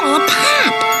bottle of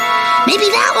pop. Maybe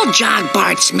that will jog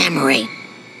Bart's memory.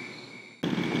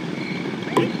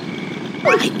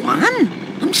 I won?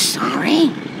 I'm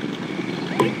sorry.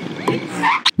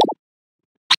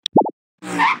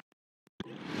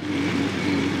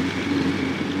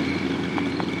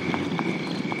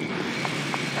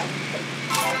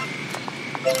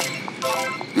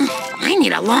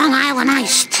 need a Long Island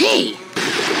iced tea.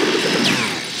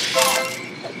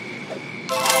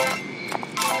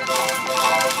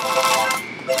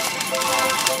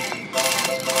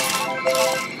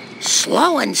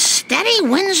 Slow and steady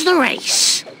wins the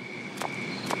race.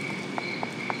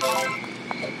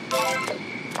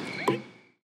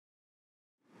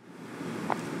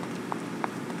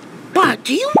 Bart,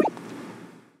 do you...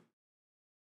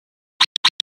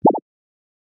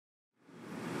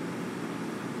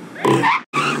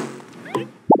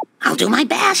 I'll do my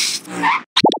best.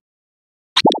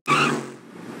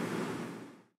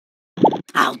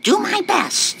 I'll do my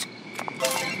best.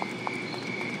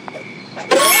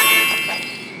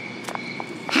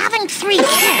 Having 3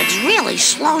 kids really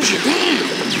slows you down.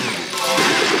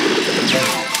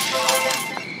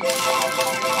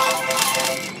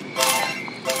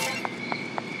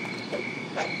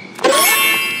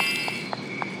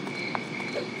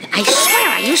 I swear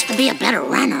I used to be a better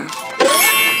runner.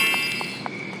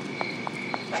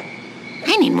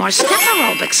 I need more step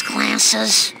aerobics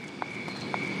classes.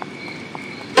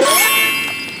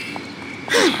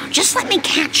 Just let me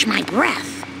catch my breath.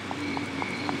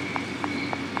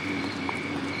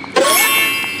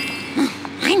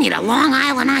 I need a Long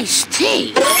Island iced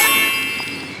tea.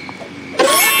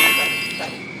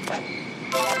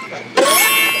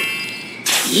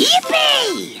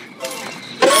 Yippee!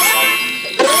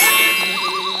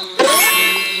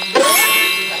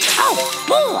 Oh,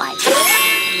 boy!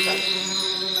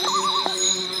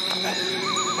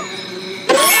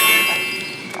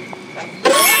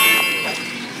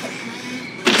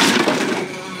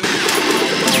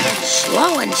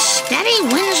 Slow and steady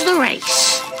wins the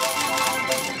race.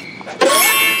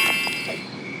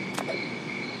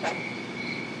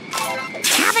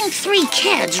 Having 3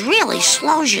 kids really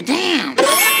slows you down.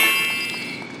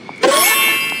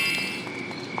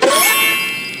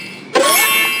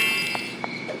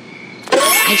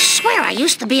 I swear I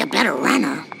used to be a better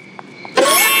runner.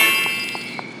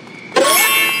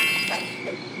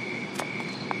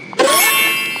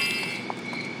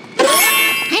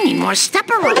 I need more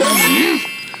stepper.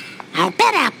 I'll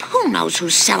bet Apu knows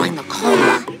who's selling the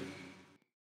cola.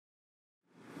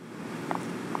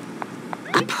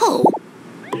 Apu?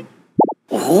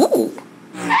 Ooh.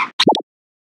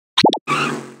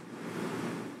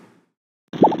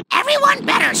 Everyone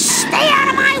better stay out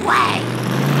of my way.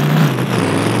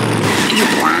 Are you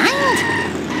blind?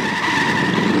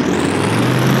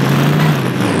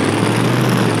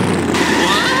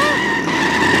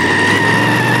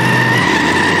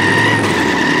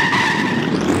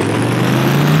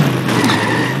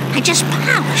 I just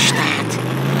polished that.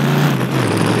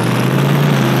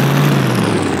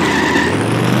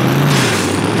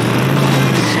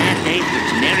 Sad day for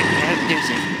generic characters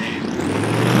everywhere.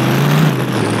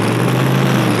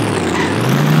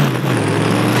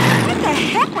 What the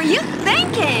heck were you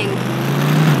thinking?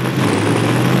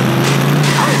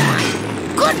 Oh my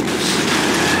goodness!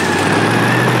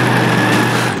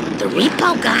 The repo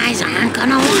guys aren't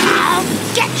gonna I'll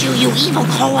get you, you evil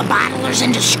cola bottlers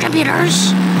and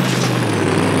distributors!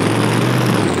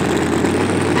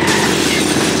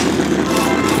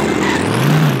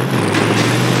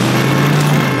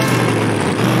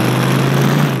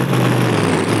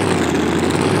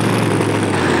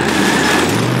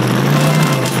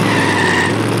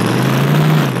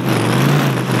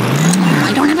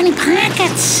 I don't have any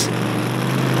pockets.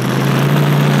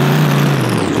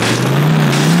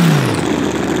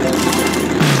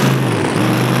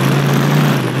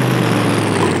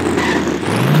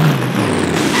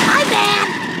 My bad.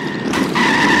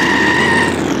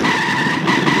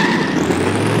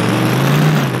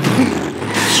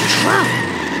 It's true.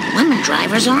 Women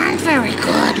drivers aren't very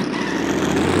good.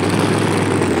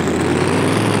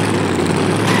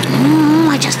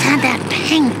 I just had that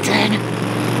painted.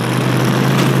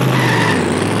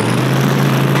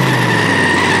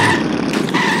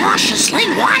 Cautiously,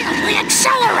 wildly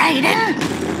accelerating.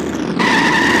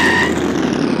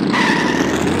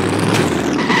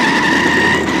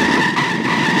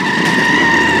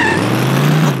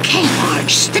 Okay,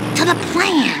 Marge, stick to the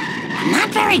plan. I'm not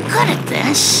very good at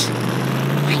this.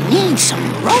 I need some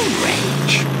road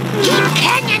rage. Keep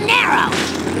canyon narrow.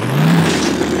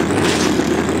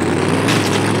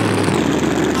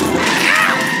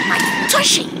 Ow! My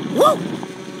tushy! Whoa!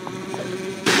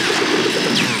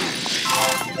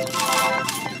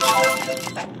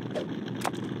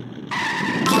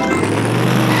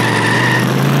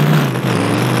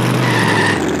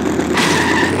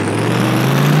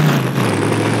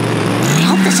 I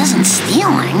hope this isn't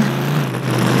stealing.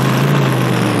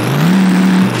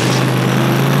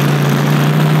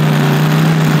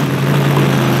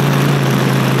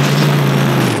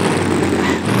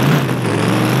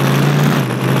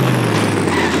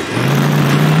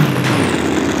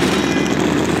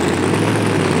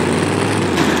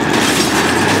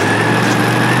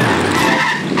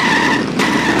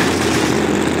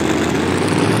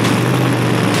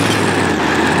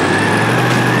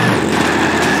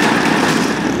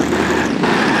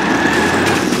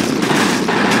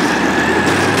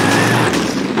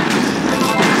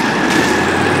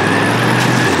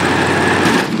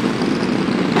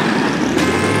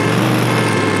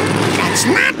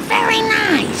 Not very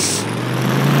nice.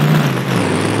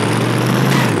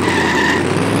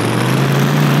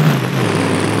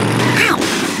 Ow,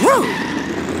 rude.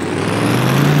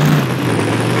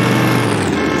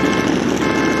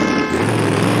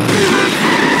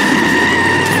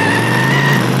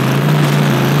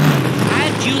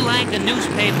 How'd you like the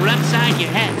newspaper upside your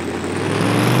head?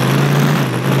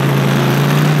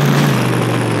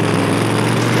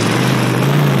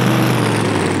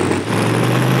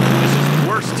 This is the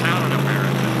worst town in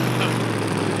America.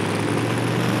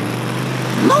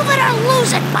 Move it or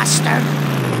lose it, Buster.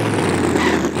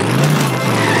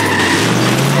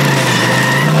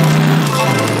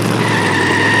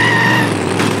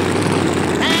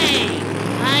 Hey,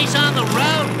 eyes on the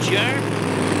road, jerk.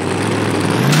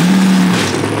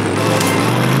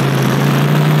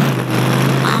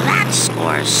 Well, that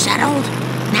score's settled.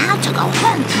 Now to go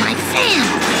home to my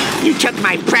family. You took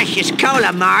my precious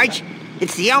cola, Marge.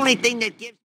 It's the only thing that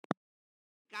gives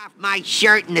off my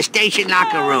shirt in the station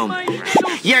locker room.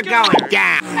 You're going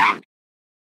down.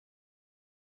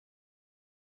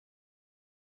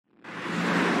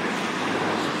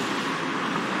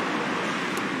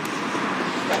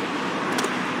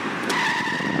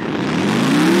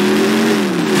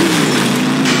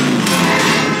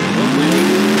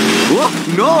 Oh,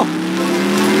 no!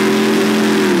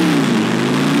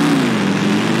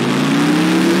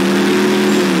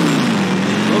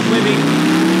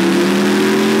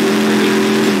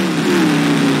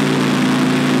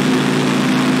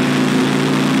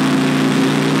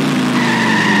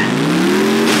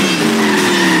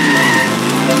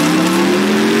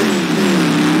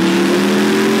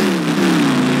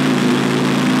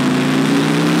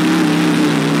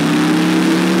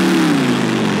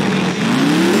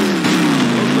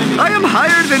 I am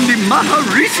higher than the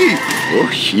Maharishi. Oh,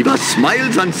 Shiva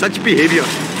smiles on such behavior.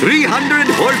 300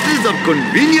 horses of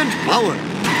convenient power.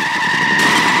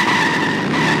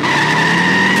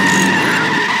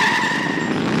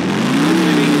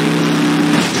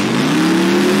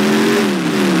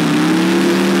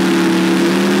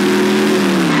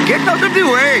 Get out of the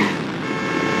way.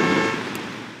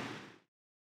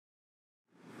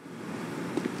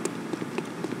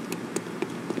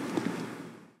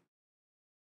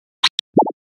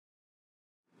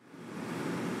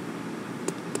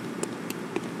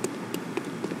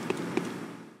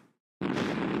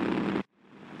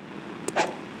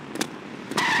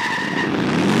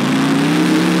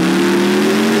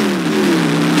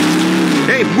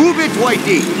 Hey, move it,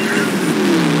 Whitey!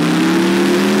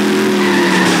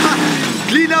 Ha!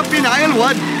 Clean up in aisle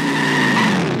 1.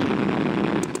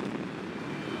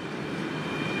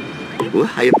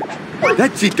 Oh,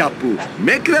 that's it, Apu.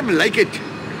 Make them like it.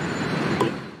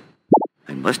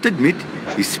 I must admit,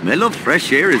 the smell of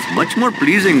fresh air is much more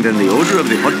pleasing than the odor of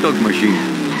the hot dog machine.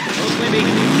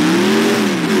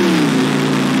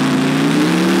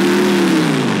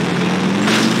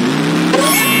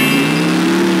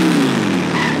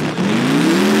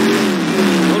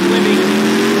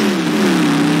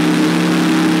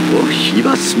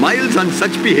 Shiva smiles on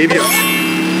such behavior.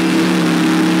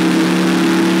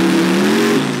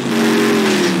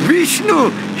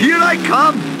 Vishnu, here I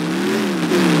come.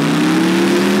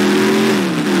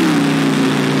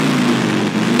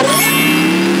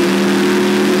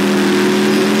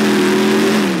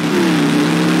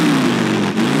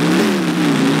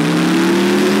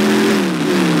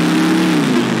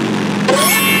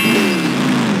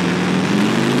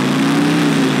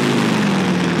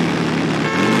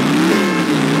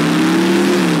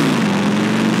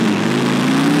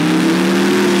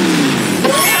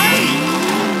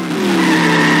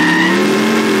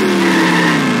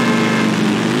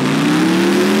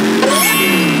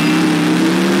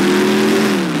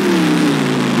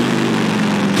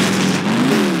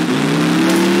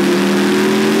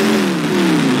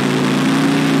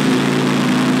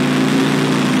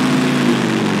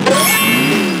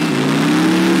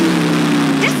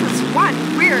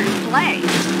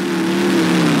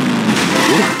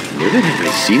 Never have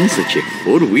I seen such a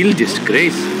four-wheel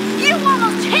disgrace. You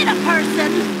almost hit a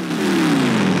person!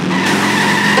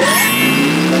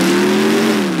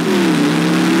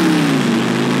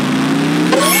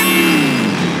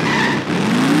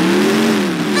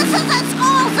 This is a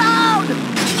school zone!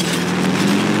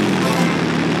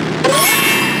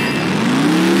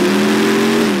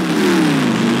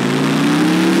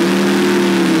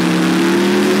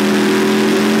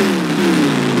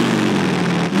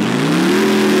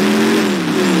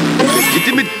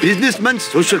 Legitimate Businessman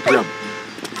Social Club.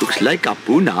 Looks like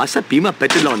Apu Nahasa Pima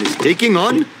Petalon is taking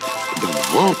on the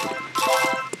mob.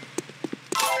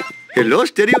 Hello,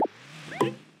 Stereo.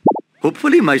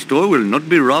 Hopefully my store will not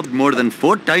be robbed more than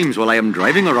 4 times while I am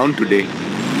driving around today.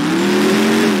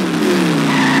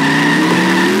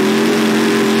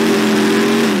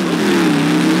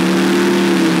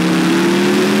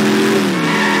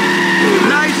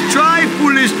 Nice try,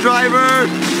 foolish driver!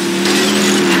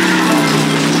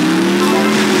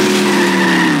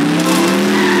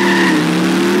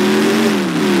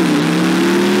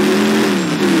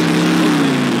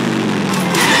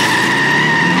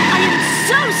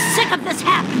 Of this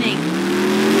happening.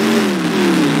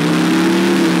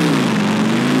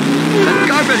 That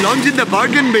car belongs in the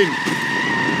bargain bin.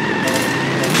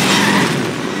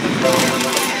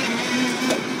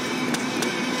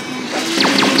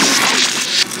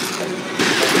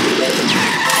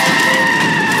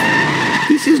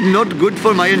 This is not good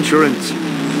for my insurance.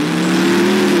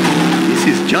 This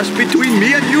is just between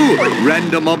me and you,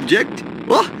 random object.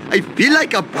 Oh, I feel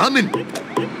like a Brahmin.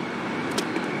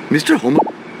 Mr. Homer.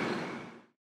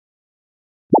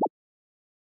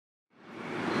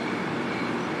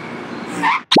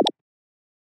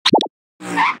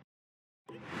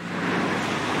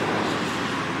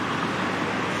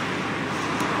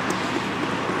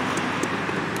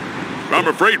 I'm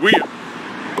afraid we...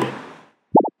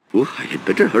 Oh, I had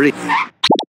better hurry.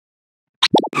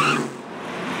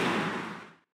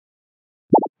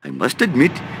 I must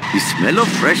admit, the smell of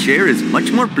fresh air is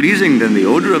much more pleasing than the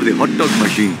odor of the hot dog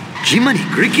machine. Jiminy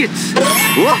crickets!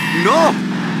 Oh, no!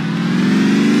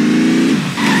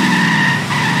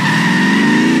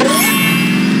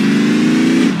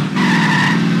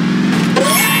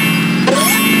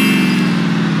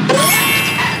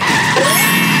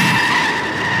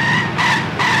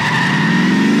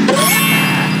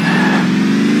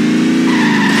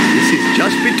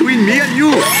 Between me and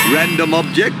you, random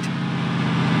object.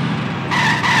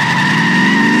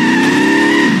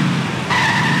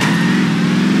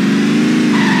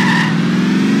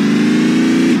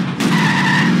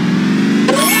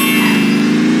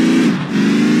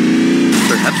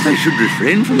 Perhaps I should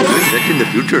refrain from doing that in the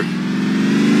future.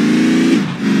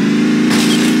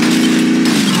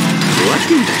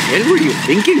 What in the hell were you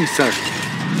thinking, sir?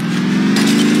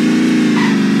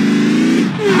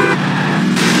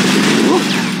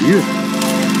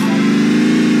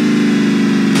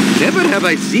 Never have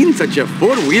I seen such a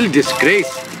four-wheel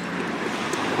disgrace.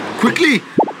 Quickly!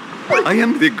 I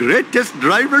am the greatest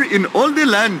driver in all the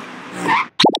land.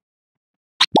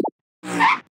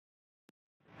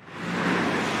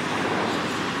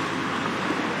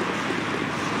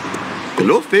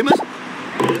 Hello, famous?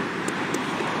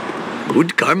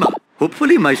 Good karma.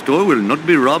 Hopefully my store will not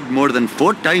be robbed more than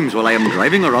 4 times while I am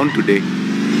driving around today.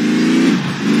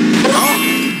 Oh,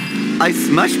 I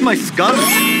smashed my skull.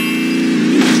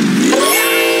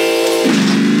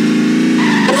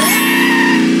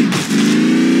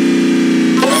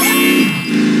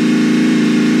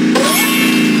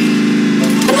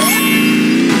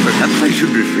 Perhaps I should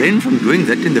refrain from doing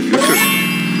that in the future.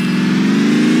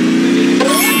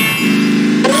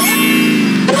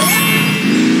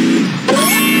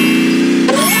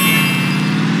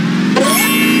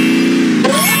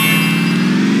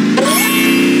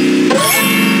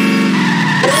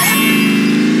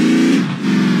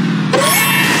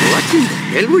 What in the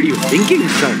hell were you thinking,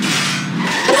 sir?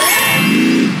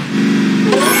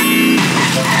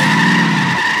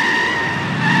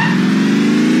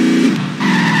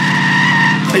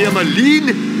 I am a lean,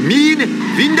 mean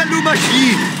Vindaloo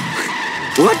machine.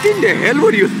 What in the hell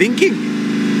were you thinking?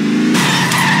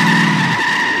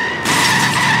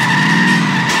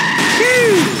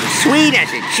 Sweet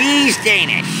as a cheese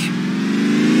Danish.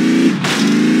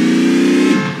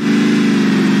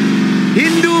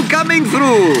 Hindu coming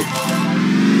through.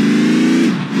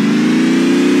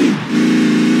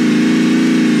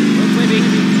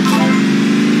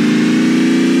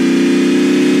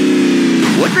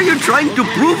 What are you trying to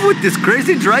prove with this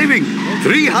crazy driving?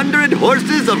 300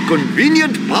 horses of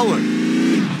convenient power.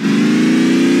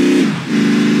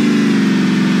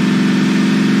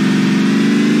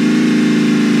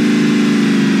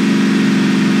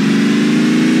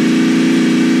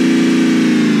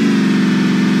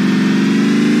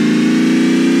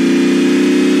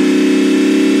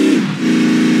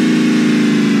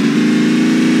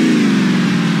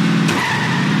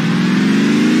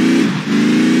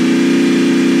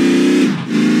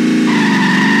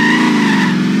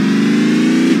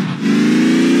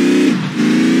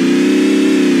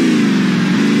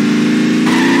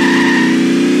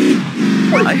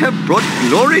 I have brought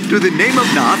glory to the name of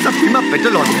Nahasa Pima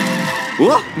Petalon.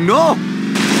 Oh, no!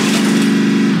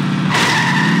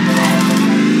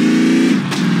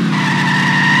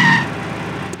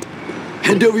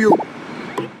 Hand over you.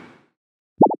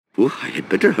 Oh, I had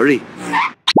better hurry.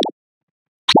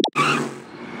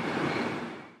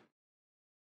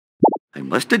 I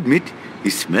must admit,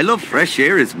 the smell of fresh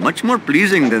air is much more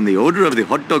pleasing than the odor of the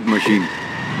hot dog machine.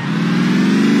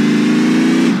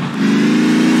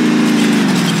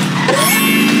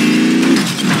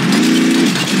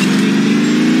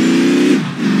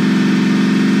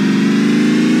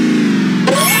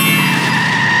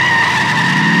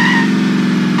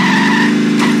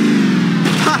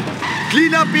 Ha!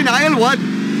 Clean up in aisle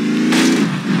 1.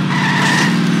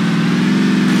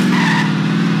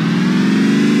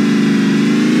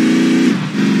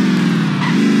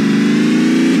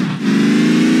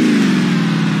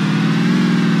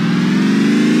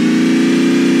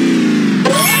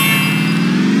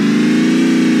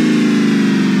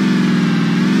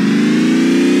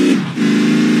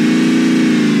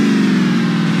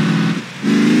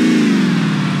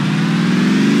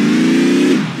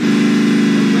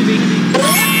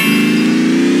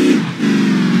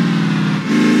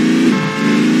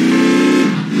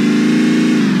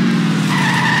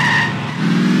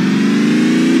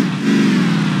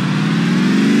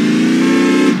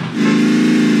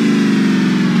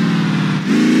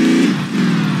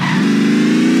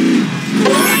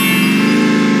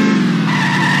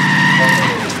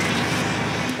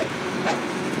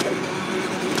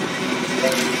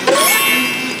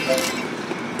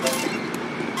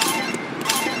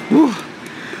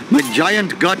 My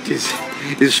giant gut is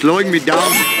slowing me down.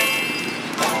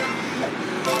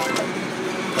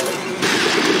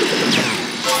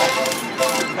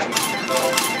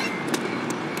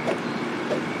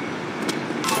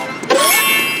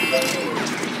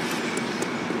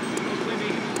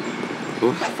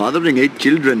 Oh, fathering 8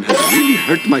 children has really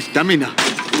hurt my stamina.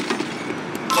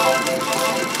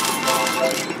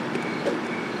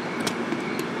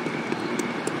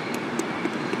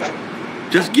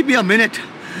 Just give me a minute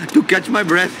to catch my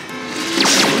breath.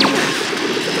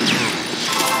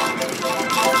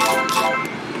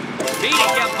 Beat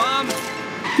it, you bum!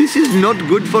 This is not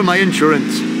good for my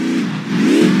insurance.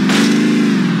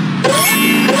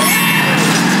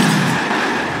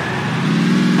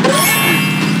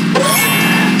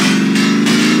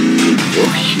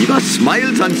 Oh, Shiva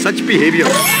smiles on such behavior.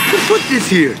 Who put this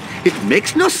here? It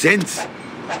makes no sense.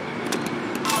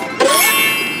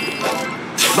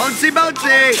 Bouncy,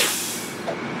 bouncy!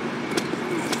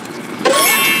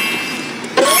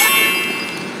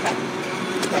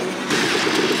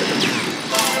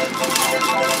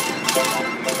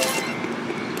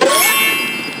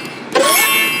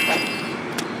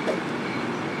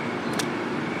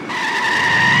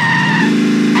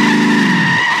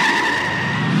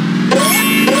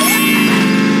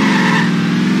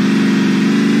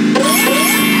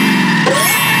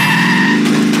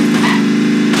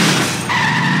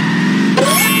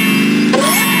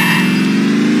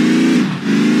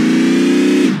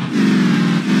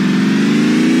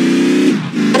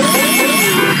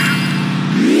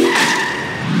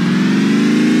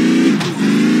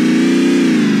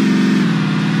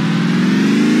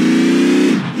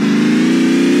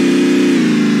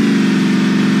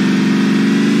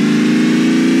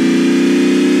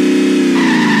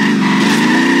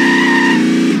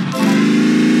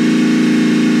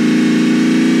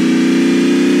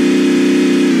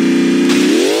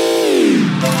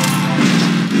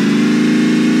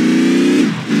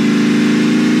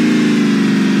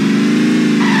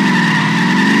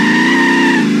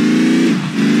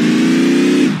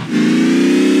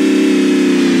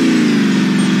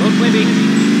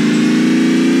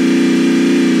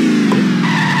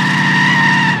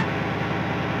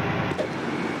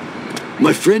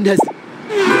 My friend has...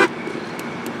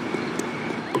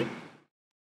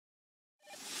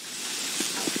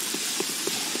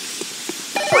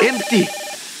 Empty!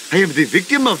 I am the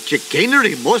victim of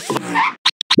chicanery most...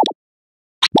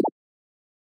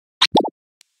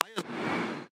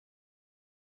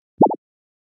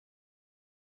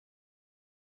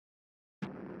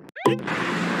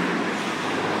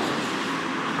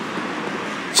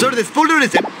 Sir, this folder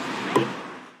is...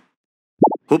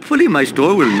 Hopefully my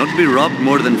store will not be robbed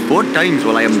more than 4 times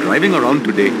while I am driving around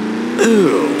today.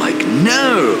 Oh, like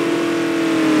no!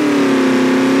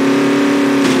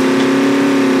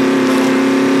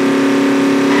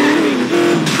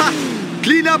 Ha!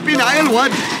 Clean up in aisle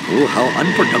 1! Oh, how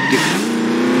unproductive.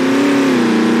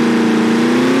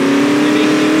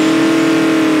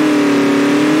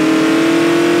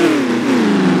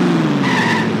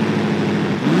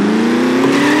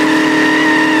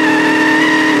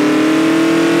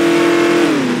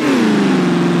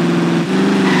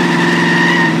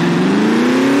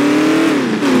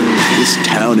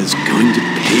 Is going to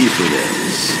pay for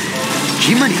this.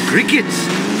 Jiminy crickets.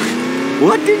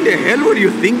 What in the hell were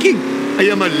you thinking? I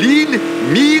am a lean,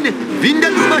 mean,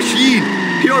 vindaloo machine.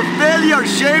 Your failure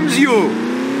shames you.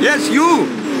 Yes, you.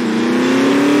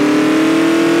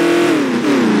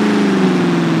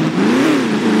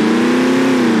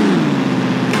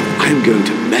 I'm going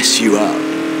to mess you up.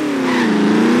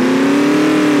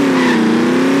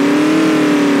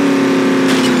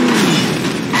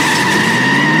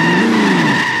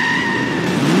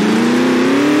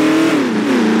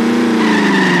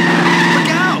 Look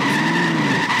out!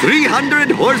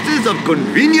 300 horses of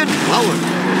convenient power.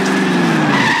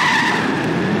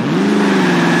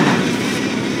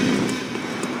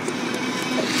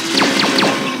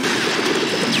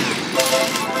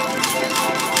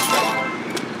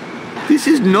 This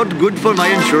is not good for my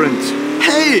insurance.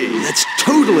 Hey, that's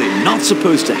totally not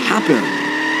supposed to happen.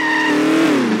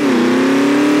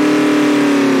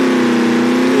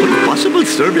 What possible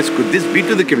service could this be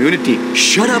to the community?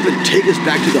 Shut up and take us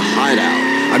back to the hideout.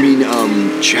 I mean,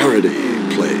 charity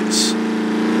place.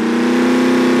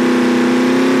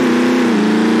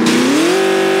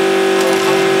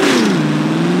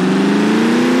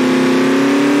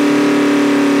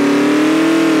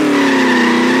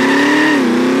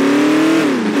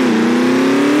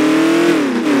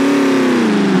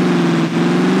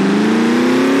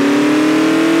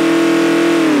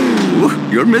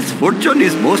 Your misfortune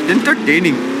is most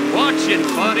entertaining. Watch it,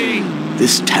 buddy.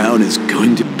 This town is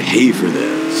going to pay for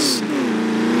this.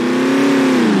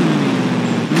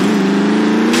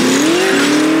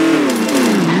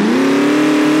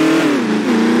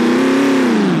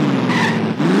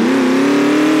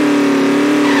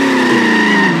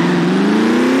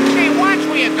 Hey, watch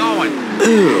where you're going.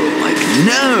 Oh, like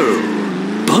no.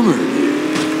 Bummer,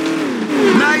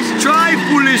 dude. Nice try,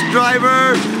 foolish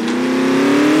driver.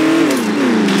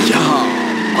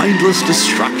 Yeah, mindless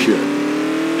destruction.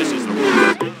 This is the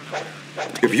worst.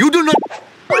 If you do not...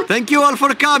 Thank you all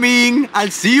for coming. I'll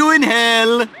see you in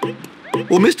hell.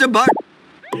 Oh, Mr. Bart.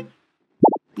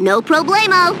 No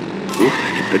problemo. Oh,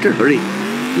 I better hurry.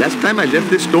 Last time I left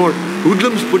this store,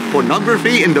 hoodlums put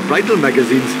pornography in the bridal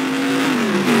magazines.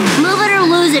 Move it or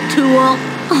lose it, tool.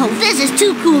 Oh, this is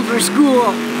too cool for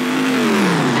school.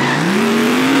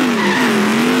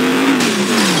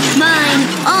 Mine.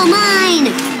 All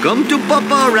mine. Come to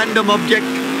Papa, random object.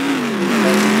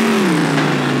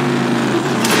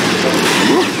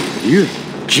 Oh, yeah.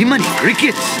 Jiminy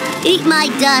crickets. Eat my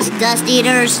dust, dust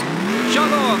eaters.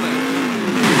 Shut off it.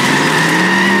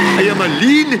 I am a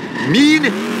lean, mean,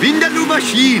 vindaloo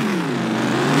machine.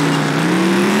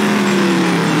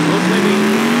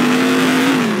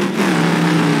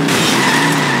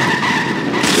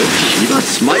 Shiva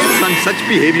smiles on such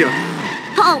behavior.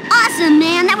 Oh, awesome,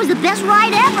 man. That was the best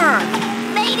ride ever.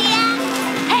 Maniac!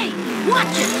 Hey,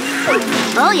 watch it!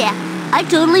 Oh, yeah. I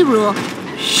totally rule.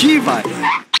 Shiva.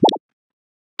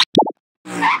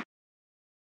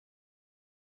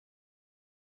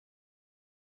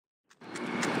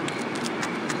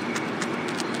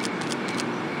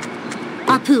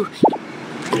 Apu.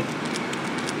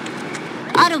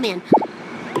 Automan.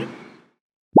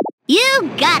 You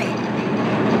got it.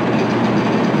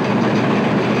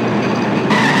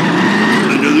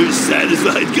 Another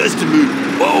satisfied customer.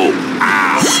 Whoa!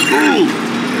 Ow! Ooh!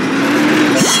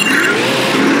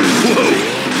 Whoa!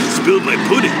 Spilled my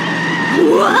pudding.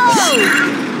 Whoa!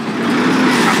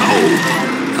 Ow!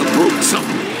 I broke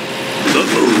something.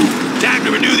 Uh-oh. Time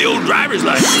to renew the old driver's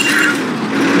license.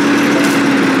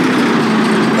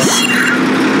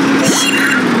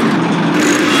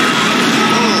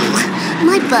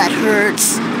 My butt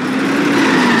hurts.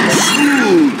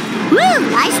 Ooh! Woo!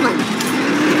 Nice one.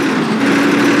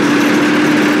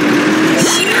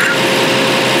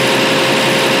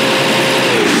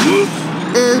 Whoops.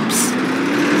 Oops.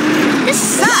 This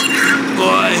sucks. Oh,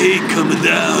 I hate coming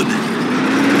down.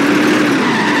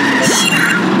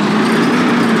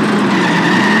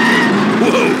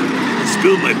 Whoa!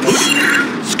 Spilled my pudding.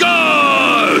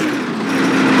 Score!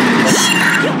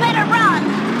 You better run!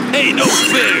 Ain't no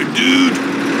fair, dude.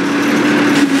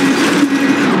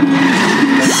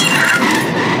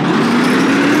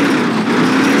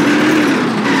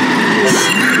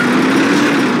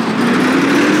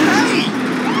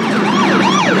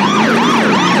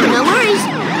 No worries.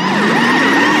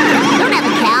 Don't have a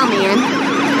cow, man.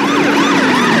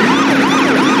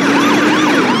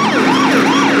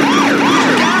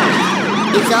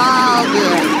 It's all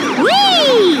good.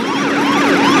 Whee!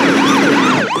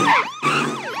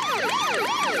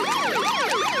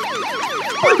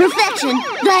 Perfection.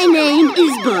 Thy name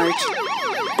is Bart.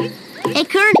 Hey,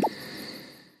 Kern.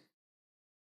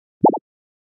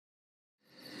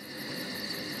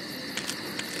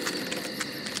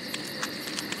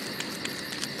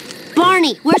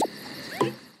 Barney, where's...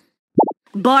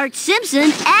 Bart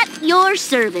Simpson at your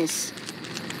service.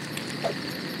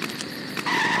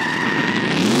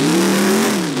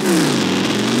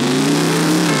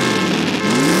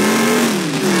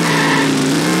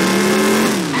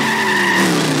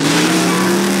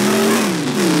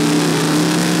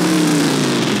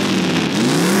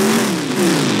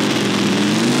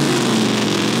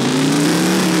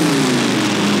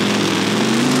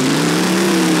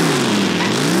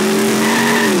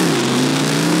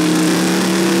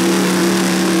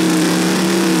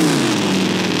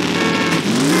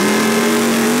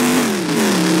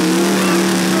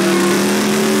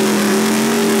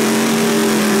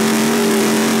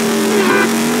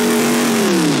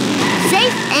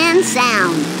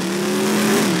 Sound.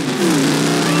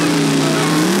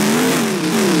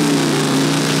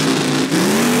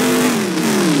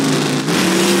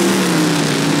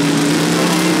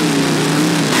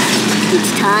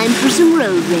 It's time for some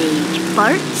road rage,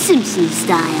 Bart Simpson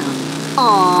style.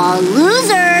 Aw,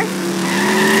 loser!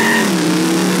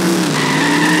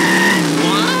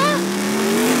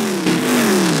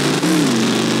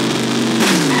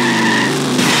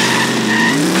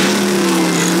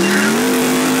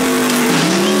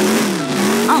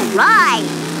 Right!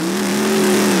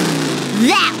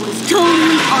 That was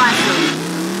totally awesome!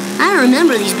 I don't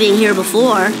remember these being here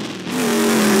before.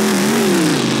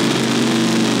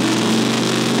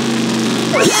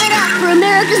 Give it up for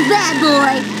America's bad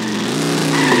boy!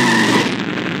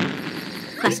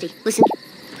 Krusty, listen.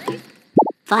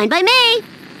 Fine by me!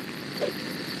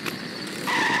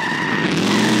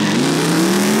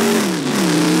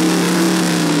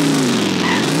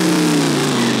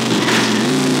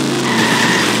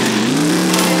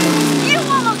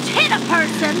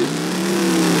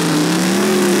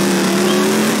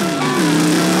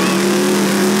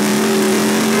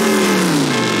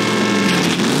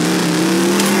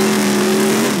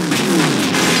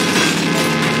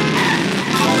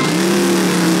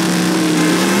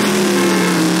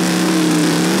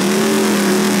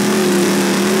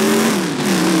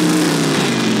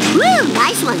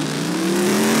 Nice one.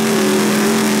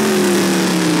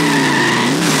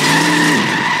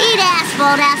 Eat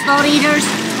asphalt, asphalt eaters.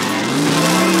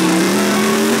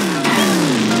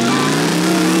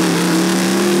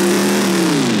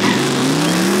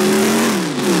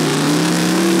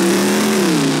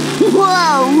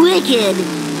 Whoa, wicked.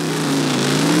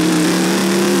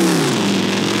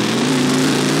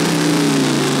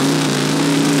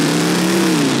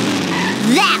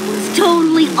 That was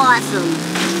totally awesome.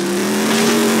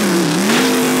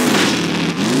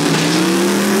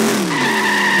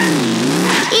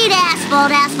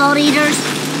 Asphalt eaters.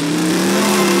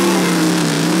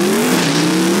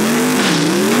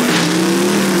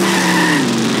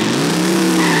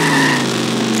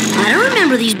 I don't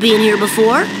remember these being here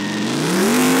before.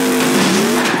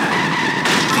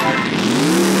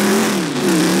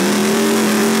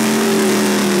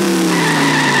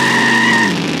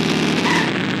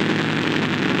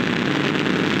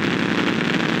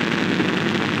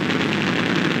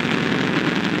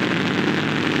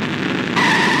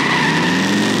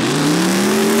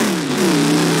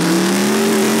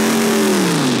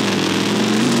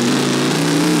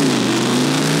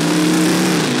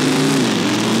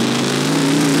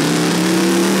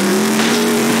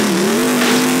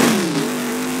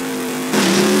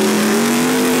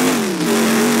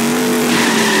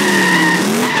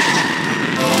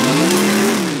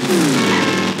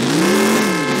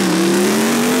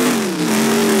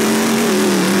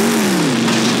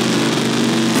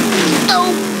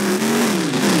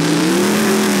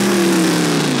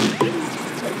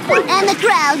 And the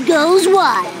crowd goes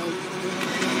wild.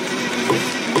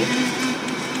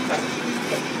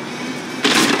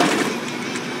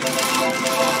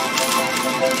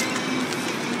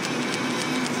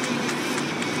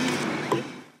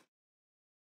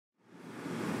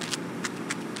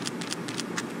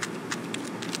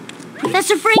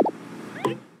 Professor Frink.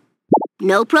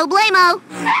 No problemo.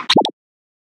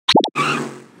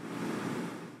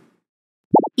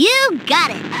 You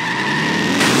got it.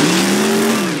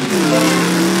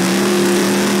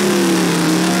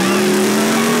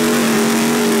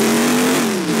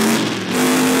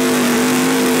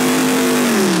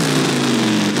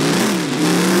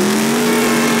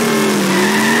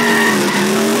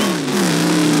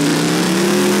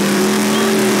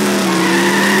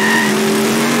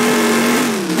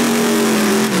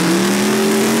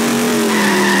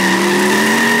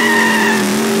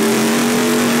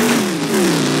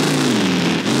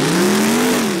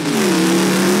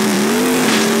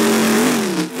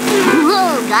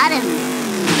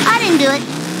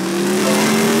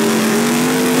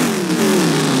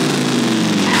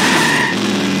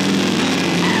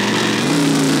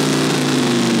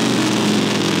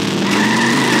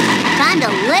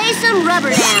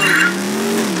 around.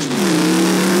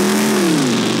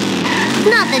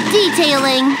 Not the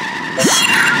detailing.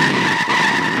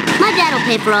 My dad will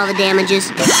pay for all the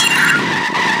damages.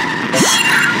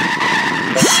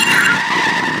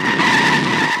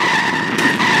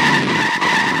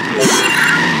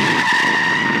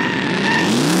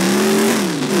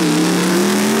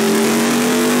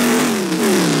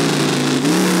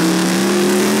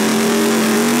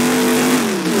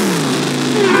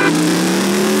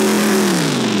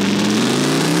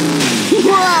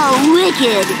 Whoa,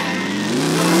 wicked!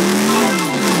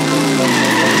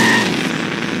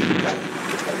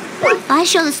 If I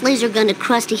show this laser gun to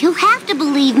Krusty, he'll have to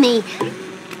believe me.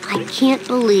 I can't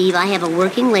believe I have a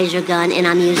working laser gun and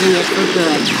I'm using it for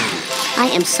good. I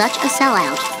am such a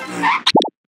sellout.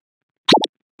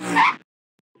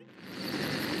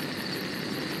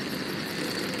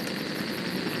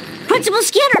 Principal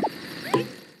Skinner!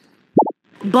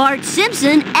 Bart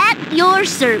Simpson at your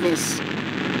service.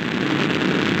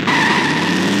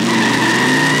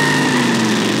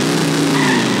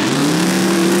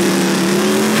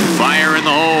 Fire in the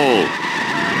hole.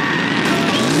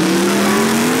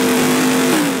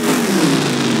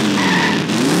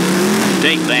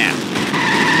 Take that.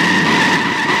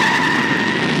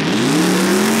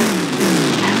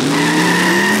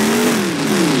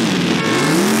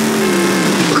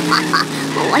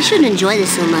 Oh, I shouldn't enjoy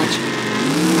this so much.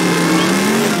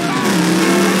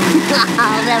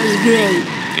 Oh, that was great.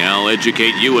 I'll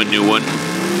educate you a new one.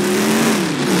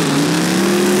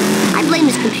 I blame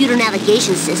his computer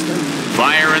navigation system.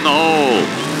 Fire in the hole.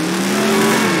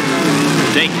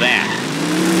 Take that.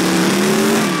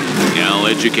 I'll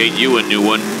educate you a new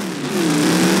one.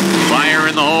 Fire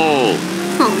in the hole.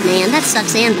 Oh man, that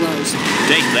sucks and blows.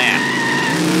 Take that.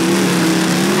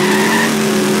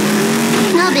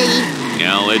 No biggie.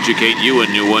 I'll educate you a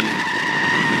new one.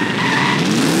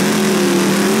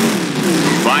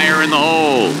 Fire in the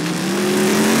hole.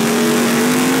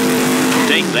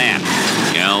 Take that.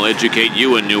 I'll educate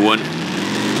you a new one.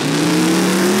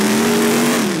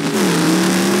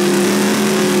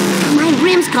 My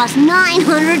rims cost $900.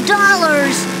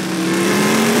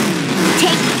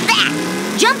 Take that!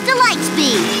 Jump to light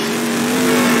speed.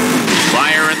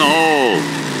 Fire in the hole.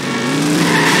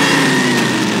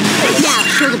 Now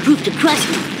show the proof to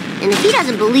Krusty. And if he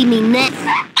doesn't believe me next...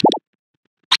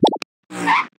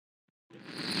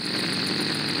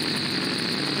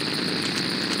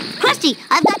 Krusty,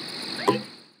 I've got...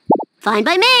 Fine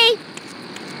by me.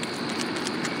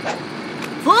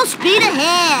 Full speed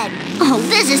ahead. Oh,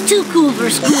 this is too cool for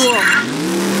school.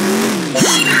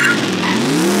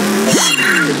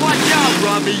 Watch out,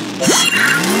 Robbie.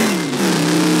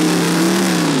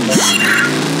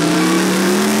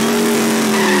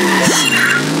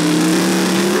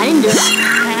 I didn't do it.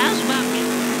 How's about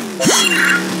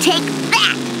Take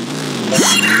that.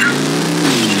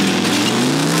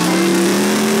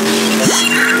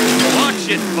 Watch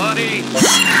it, buddy.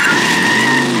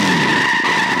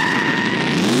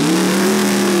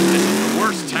 This is the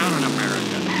worst town in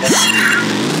America.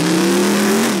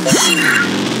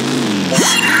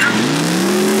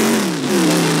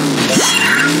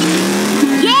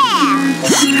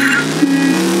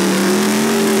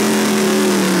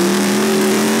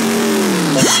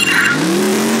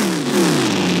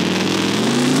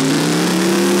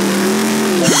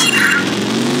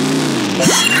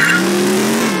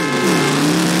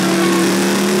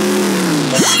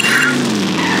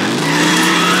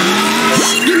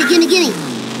 Gimme.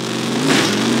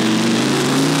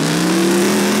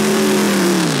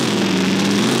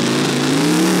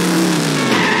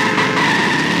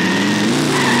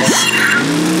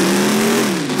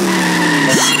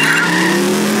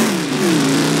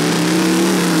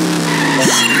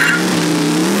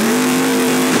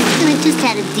 And I just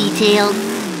had it detailed.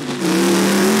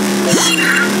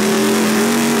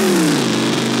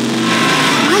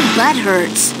 My butt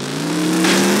hurts.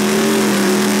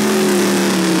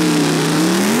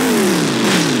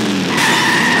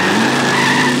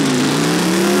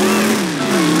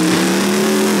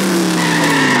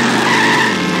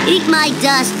 Eat my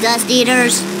dust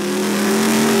eaters.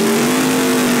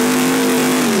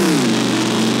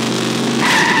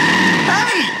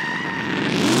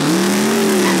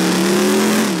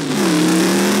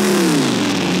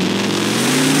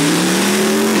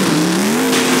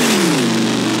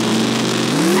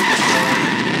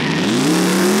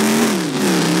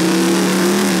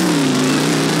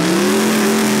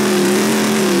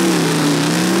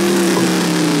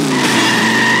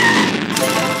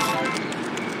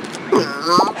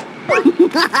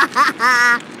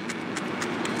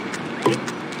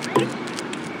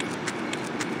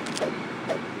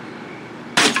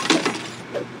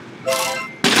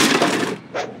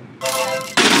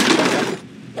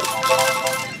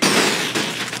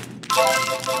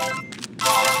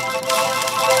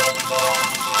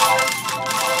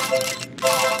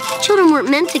 Children weren't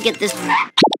meant to get this.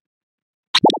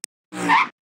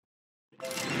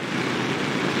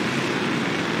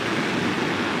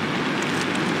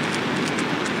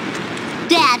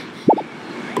 Dad.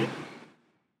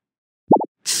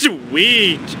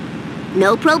 Sweet.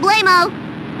 No problemo.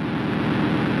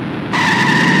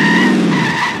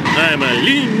 I'm a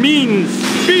lean, mean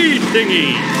speed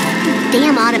thingy.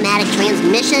 Damn automatic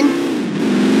transmission.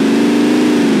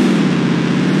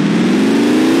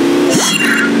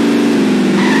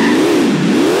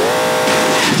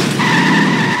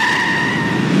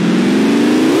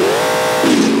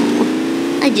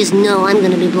 I just know I'm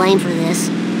gonna be blamed for this.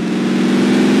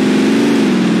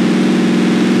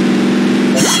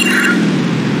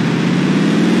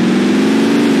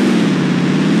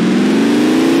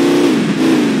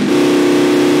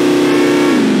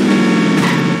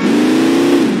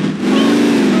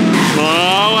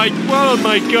 Oh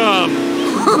my gum!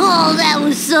 Oh, that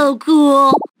was so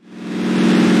cool!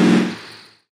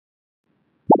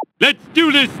 Let's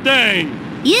do this thing!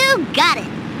 You got it!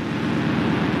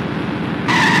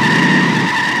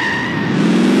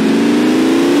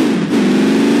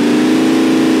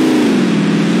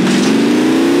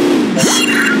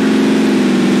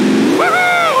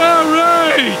 Woohoo! All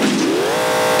right!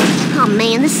 Oh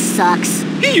man, this sucks.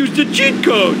 He used a cheat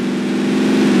code!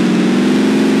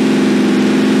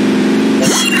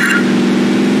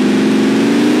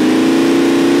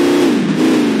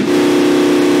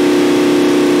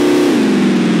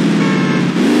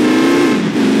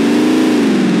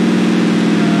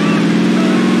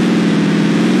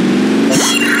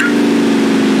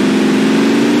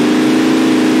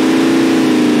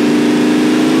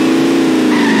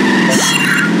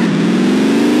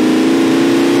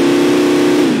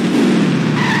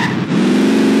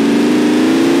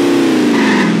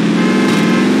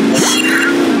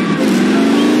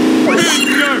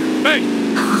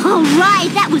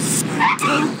 Alright, that was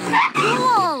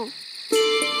cool!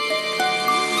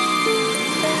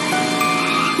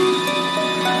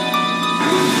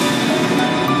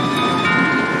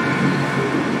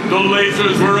 The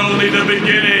lasers were only the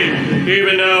beginning.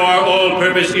 Even now, our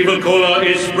all-purpose evil cola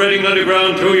is spreading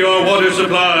underground through your water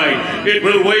supply. It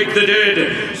will wake the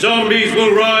dead. Zombies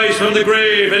will rise from the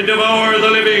grave and devour the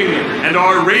living. And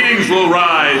our ratings will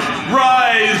rise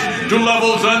to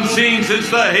levels unseen since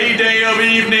the heyday of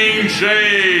Evening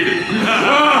Shade.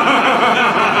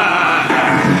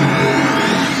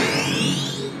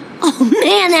 Oh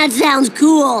man, that sounds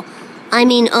cool! I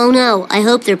mean, oh no, I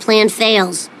hope their plan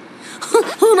fails.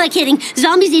 Who am I kidding?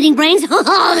 Zombies eating brains?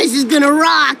 Oh, this is gonna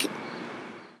rock!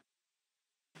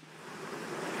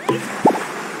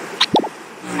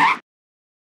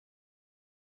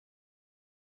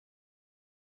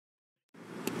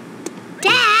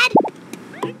 Dad!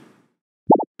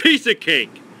 Piece of cake!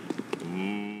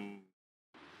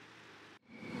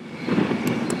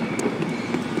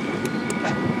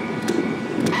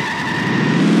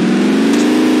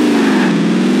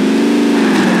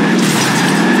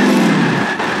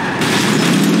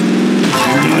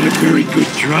 Very good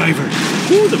driver.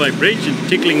 Ooh, the vibration's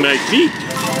tickling my feet.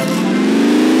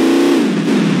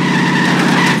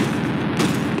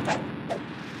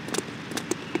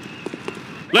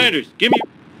 Ladders, give me...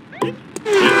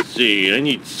 Let's see, I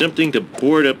need something to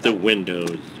board up the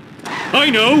windows. I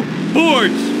know!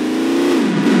 Boards!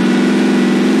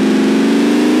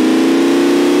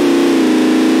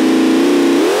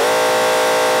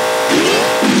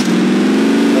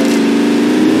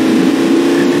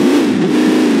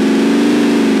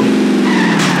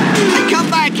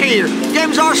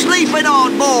 Them's are sleeping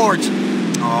on boards.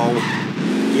 Oh,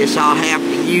 guess I'll have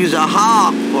to use a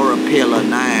hop for a pillow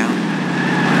now.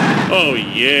 Oh,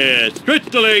 yeah. Stretch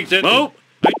the legs and... Oh!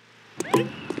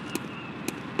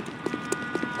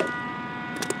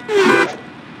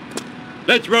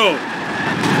 Let's roll.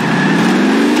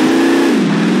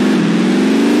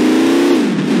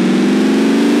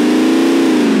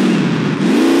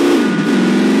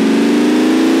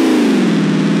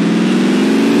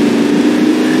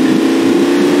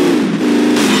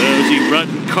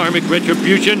 Karmic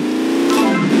retribution.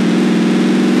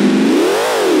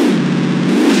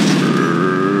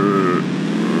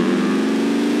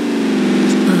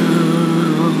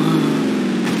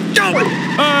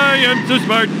 I am so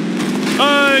smart.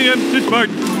 I am so smart.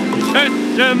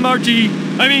 S-M-R-T.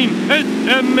 I mean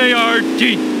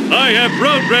S-M-A-R-T. I have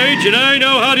road rage and I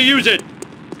know how to use it.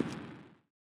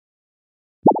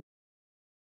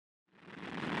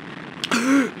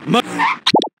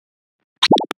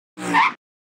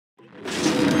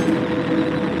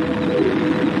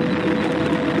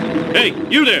 Hey,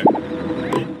 you there!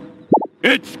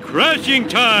 It's crashing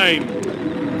time!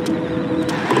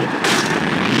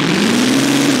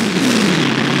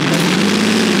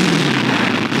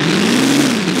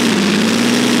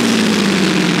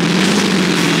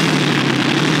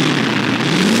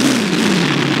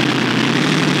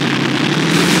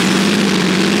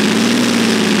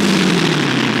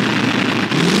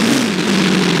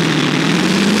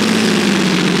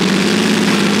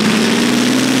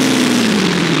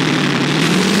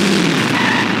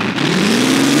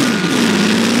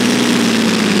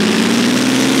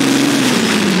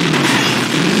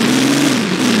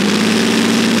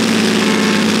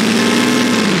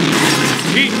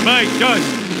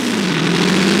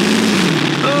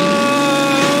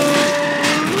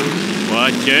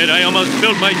 Jed. I almost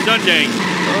spilled my sundae.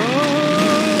 Oh.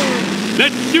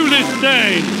 Let's do this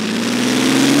thing!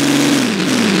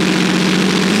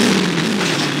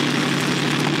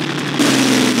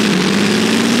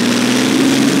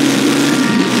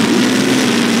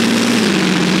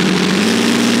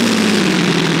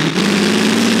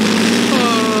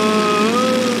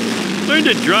 Learn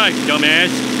to drive,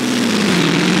 dumbass.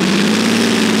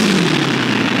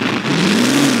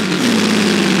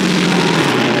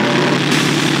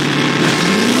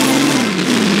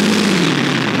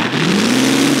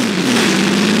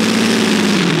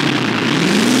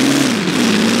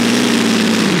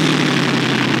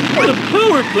 The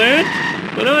power plant?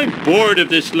 But I'm bored of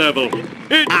this level.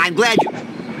 I'm glad you...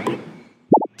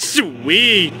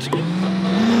 Sweet!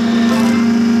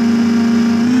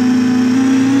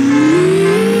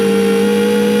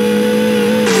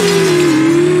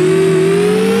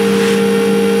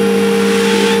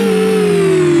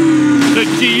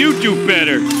 Let's see you do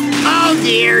better. Oh,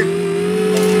 dear.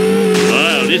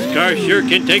 Wow, this car sure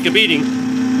can take a beating.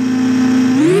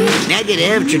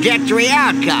 Negative trajectory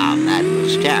outcome. That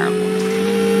was terrible.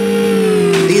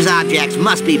 These objects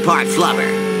must be part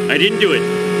flubber. I didn't do it.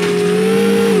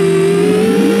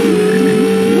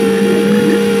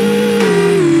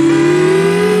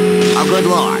 Oh, good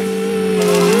Lord.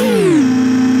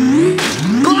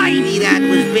 Blimey, that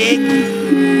was big.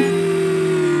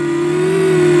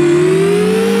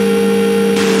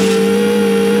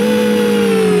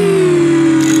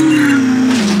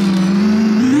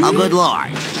 Oh, good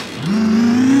Lord.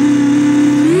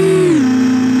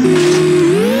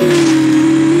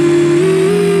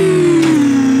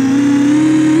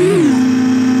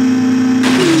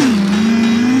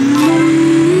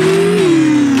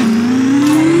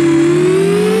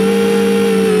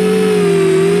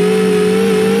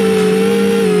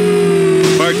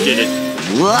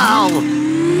 Whoa!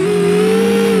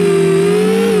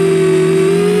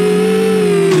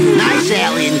 Nice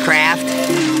alien craft.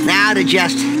 Now to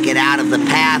just get out of the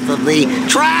path of the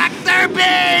tractor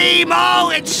beam!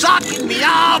 Oh, it's sucking me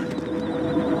up!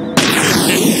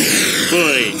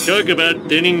 Boy, talk about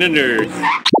thinning the nerves.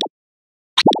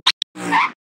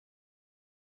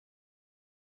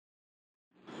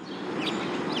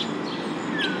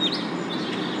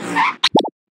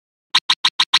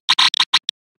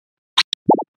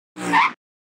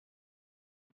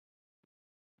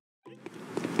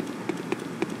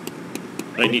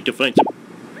 I need to find some...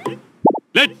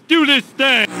 Let's do this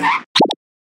thing!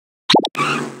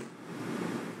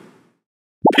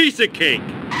 Piece of cake!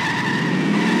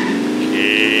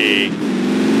 Cake.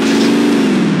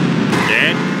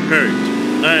 That hurt.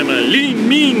 I'm a lean,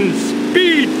 mean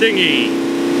speed thingy!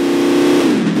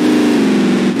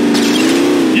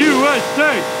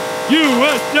 USA!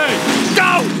 USA!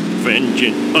 Go!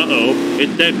 Vengeance. Uh-oh,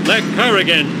 it's that black car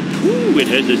again. Ooh, it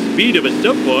has the speed of a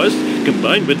sub-boss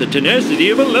combined with the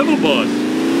tenacity of a level boss.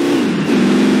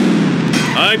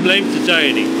 I blame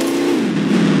society.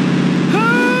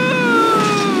 Ah!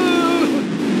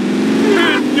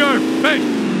 In your face!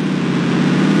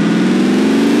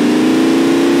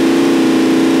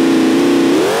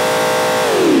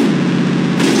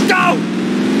 Go!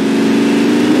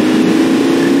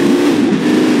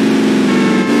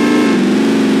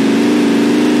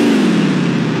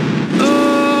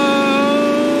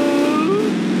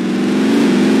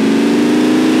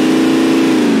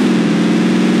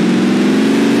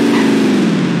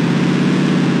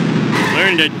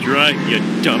 To drive, you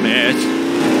dumbass.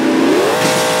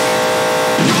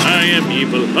 I am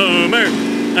evil Homer.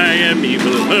 I am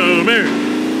evil Homer.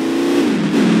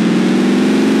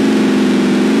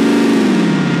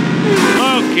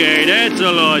 Okay, that's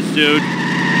a lawsuit.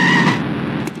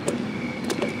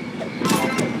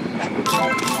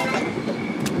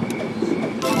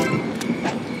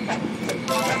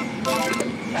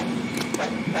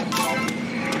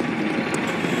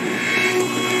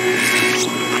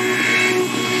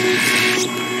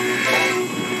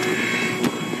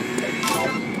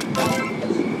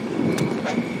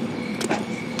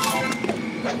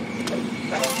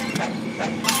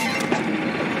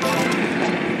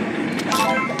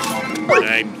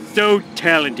 I'm so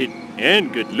talented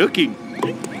and good looking.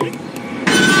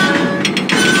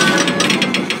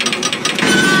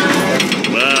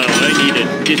 Wow, I need a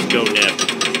disco nap.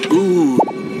 Ooh.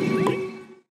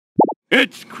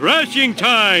 It's crashing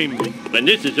time! When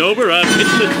this is over, I'm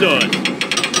hitting the sauce.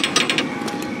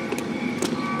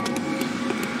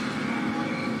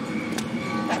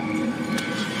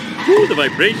 Ooh, the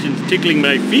vibrations tickling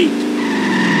my feet.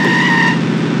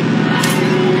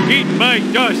 Eat my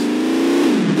dust!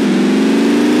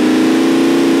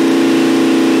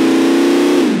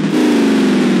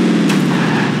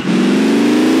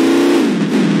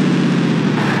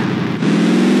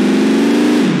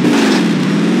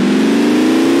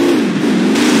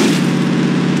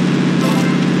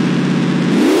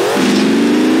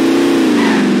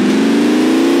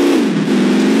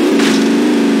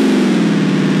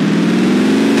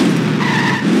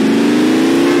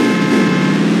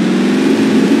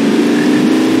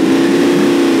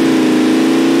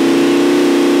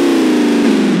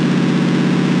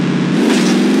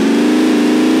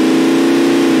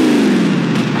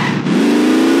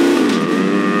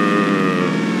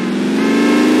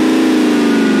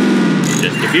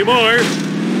 few more.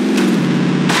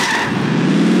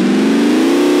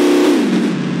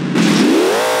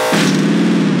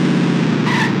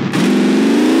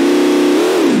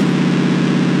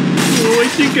 Oh, I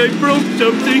think I broke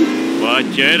something.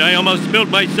 Watch it, I almost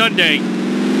spilled my sundae.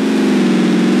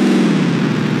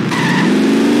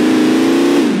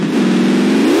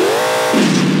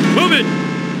 Move it!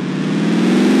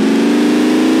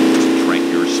 Track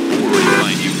your spore and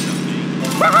find you something.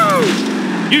 Woohoo!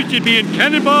 You should be in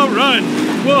Cannonball Run.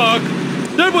 Walk.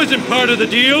 That wasn't part of the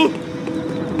deal. Oh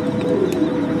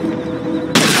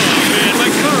man, my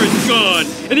car is gone,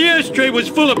 and the ashtray was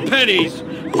full of pennies.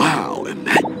 Wow, and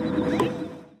that...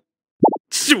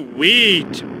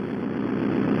 Sweet.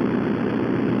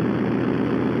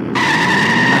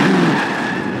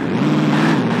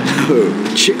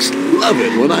 Oh, chicks love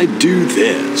it when I do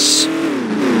this.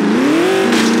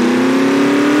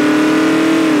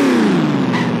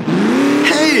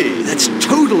 Hey, that's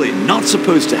totally not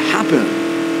supposed to happen.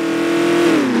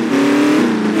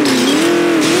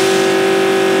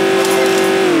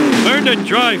 Learn to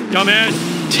drive, dumbass.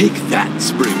 Take that,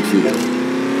 Springfield.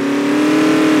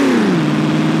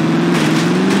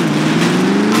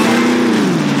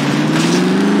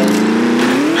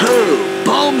 Oh,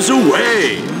 bombs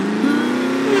away.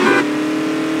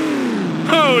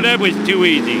 Oh, that was too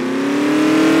easy.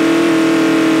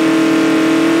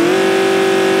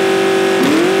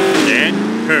 That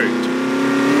hurt.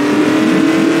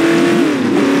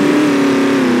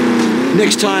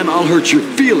 Next time, I'll hurt your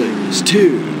feelings,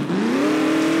 too.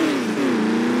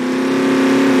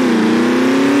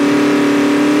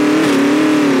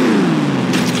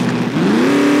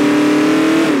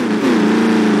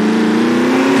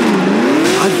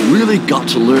 I've really got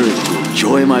to learn to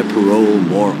enjoy my parole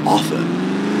more often.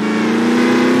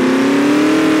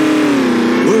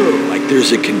 Whoa, like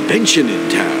there's a convention in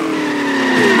town.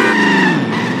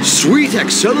 Sweet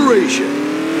acceleration.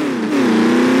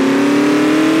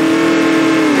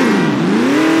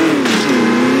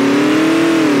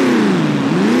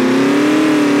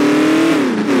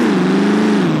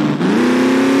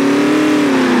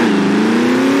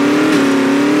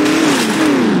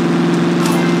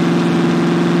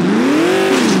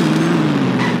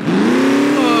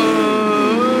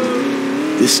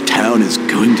 This town is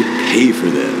going to pay for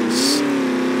this.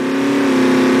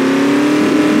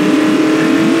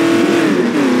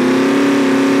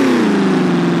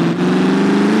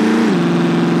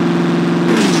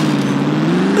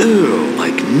 Ew,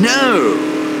 like no.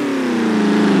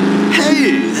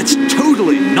 Hey, that's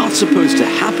totally not supposed to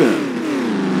happen.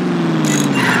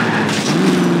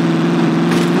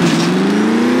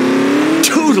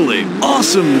 Totally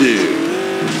awesome, dude.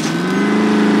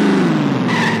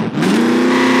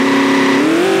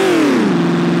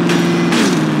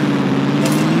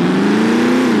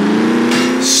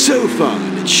 So fun,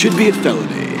 it should be a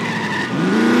felony.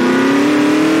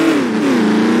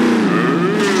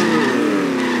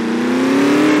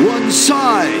 One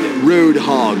side,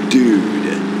 Roadhog dude.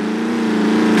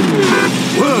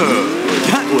 Whoa,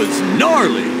 that was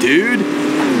gnarly, dude.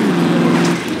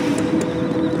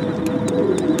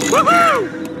 Woohoo!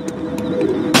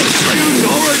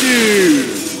 Sayonara,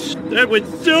 dude. That was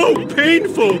so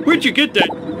painful. Where'd you get that?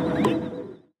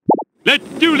 Let's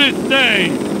do this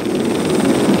thing.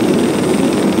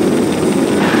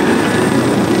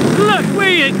 Look where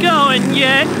you're going,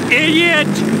 you idiot!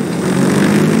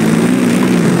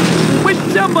 Would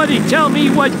somebody tell me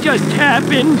what just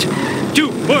happened?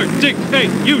 2, 4, 6,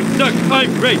 8, you suck,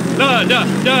 I'm great. Da da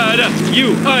da da,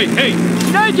 you I hate.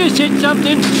 Did I just hit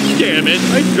something? Damn it,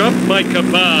 I dropped my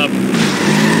kebab.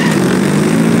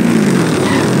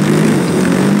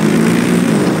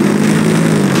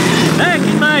 Back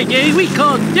in my day, we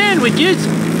called sandwiches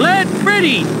Flat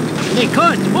Freddy. They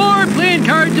cost more playing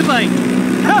cards a bite.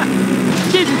 Ha!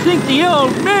 Didn't think the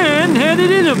old man had it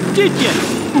in him, did ya?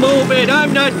 Move it,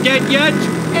 I'm not dead yet.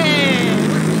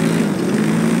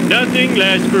 Nothing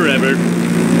lasts forever.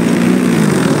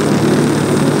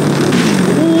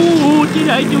 Ooh, did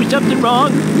I do something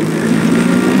wrong?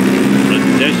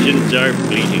 Possessions are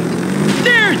fleeting.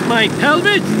 There's my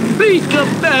pelvis! Please come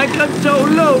back, I'm so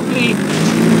lonely.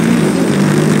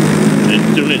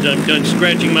 As soon as I'm done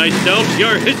scratching myself,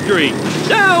 your history.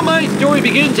 Now my story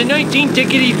begins in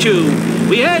 19-tickety-2.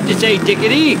 We had to say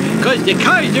tickety, cause the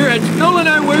Kaiser had stolen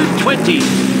our word 20.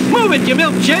 Move it, you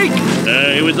milkshake!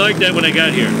 It was like that when I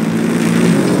got here.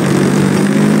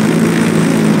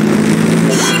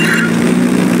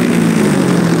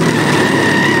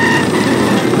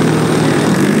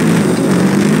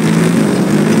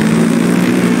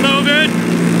 Move it!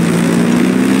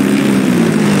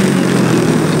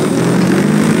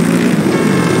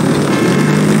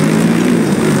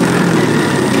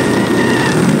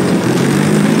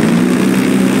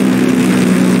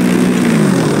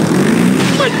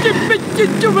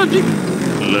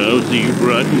 Lousy,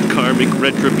 rotten karmic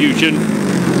retribution.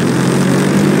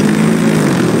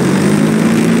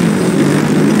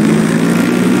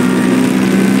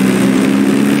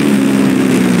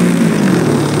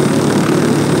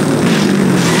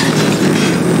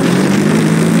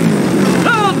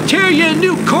 I'll tear you a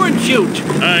new corn shoot.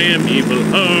 I am evil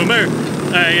Homer.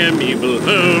 I am evil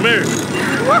Homer.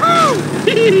 Woohoo!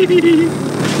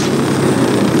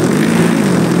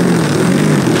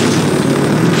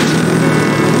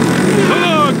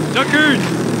 Suckers!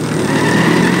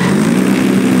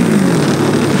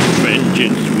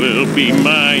 Vengeance will be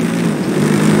mine.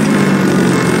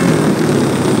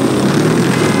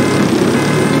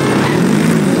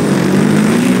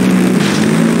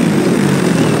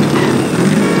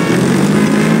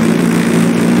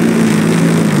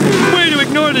 Way to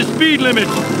ignore the speed limit.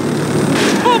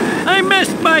 Oh, I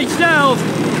messed myself.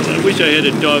 I wish I had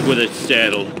a dog with a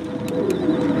saddle.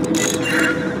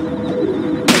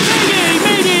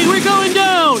 We're going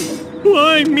down!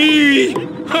 Why me?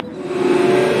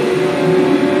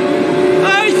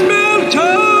 I smell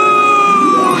toad!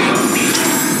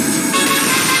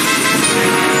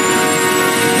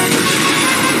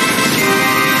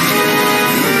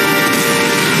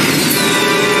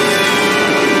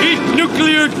 Eat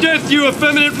nuclear death, you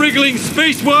effeminate wriggling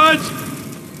spacewads!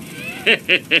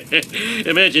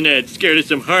 Imagine that, scared of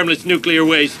some harmless nuclear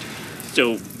waste.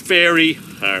 So very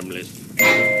harmless.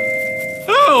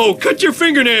 Oh, cut your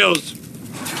fingernails!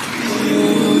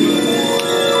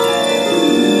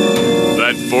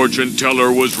 That fortune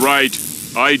teller was right.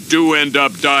 I do end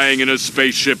up dying in a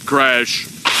spaceship crash.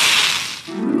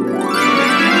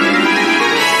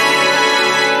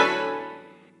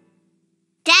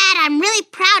 Dad, I'm really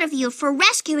proud of you for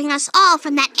rescuing us all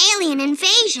from that alien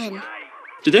invasion.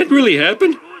 Did that really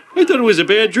happen? I thought it was a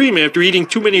bad dream after eating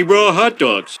too many raw hot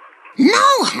dogs.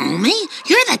 No, homie.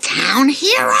 You're the town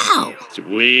hero.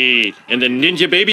 Sweet. And the ninja baby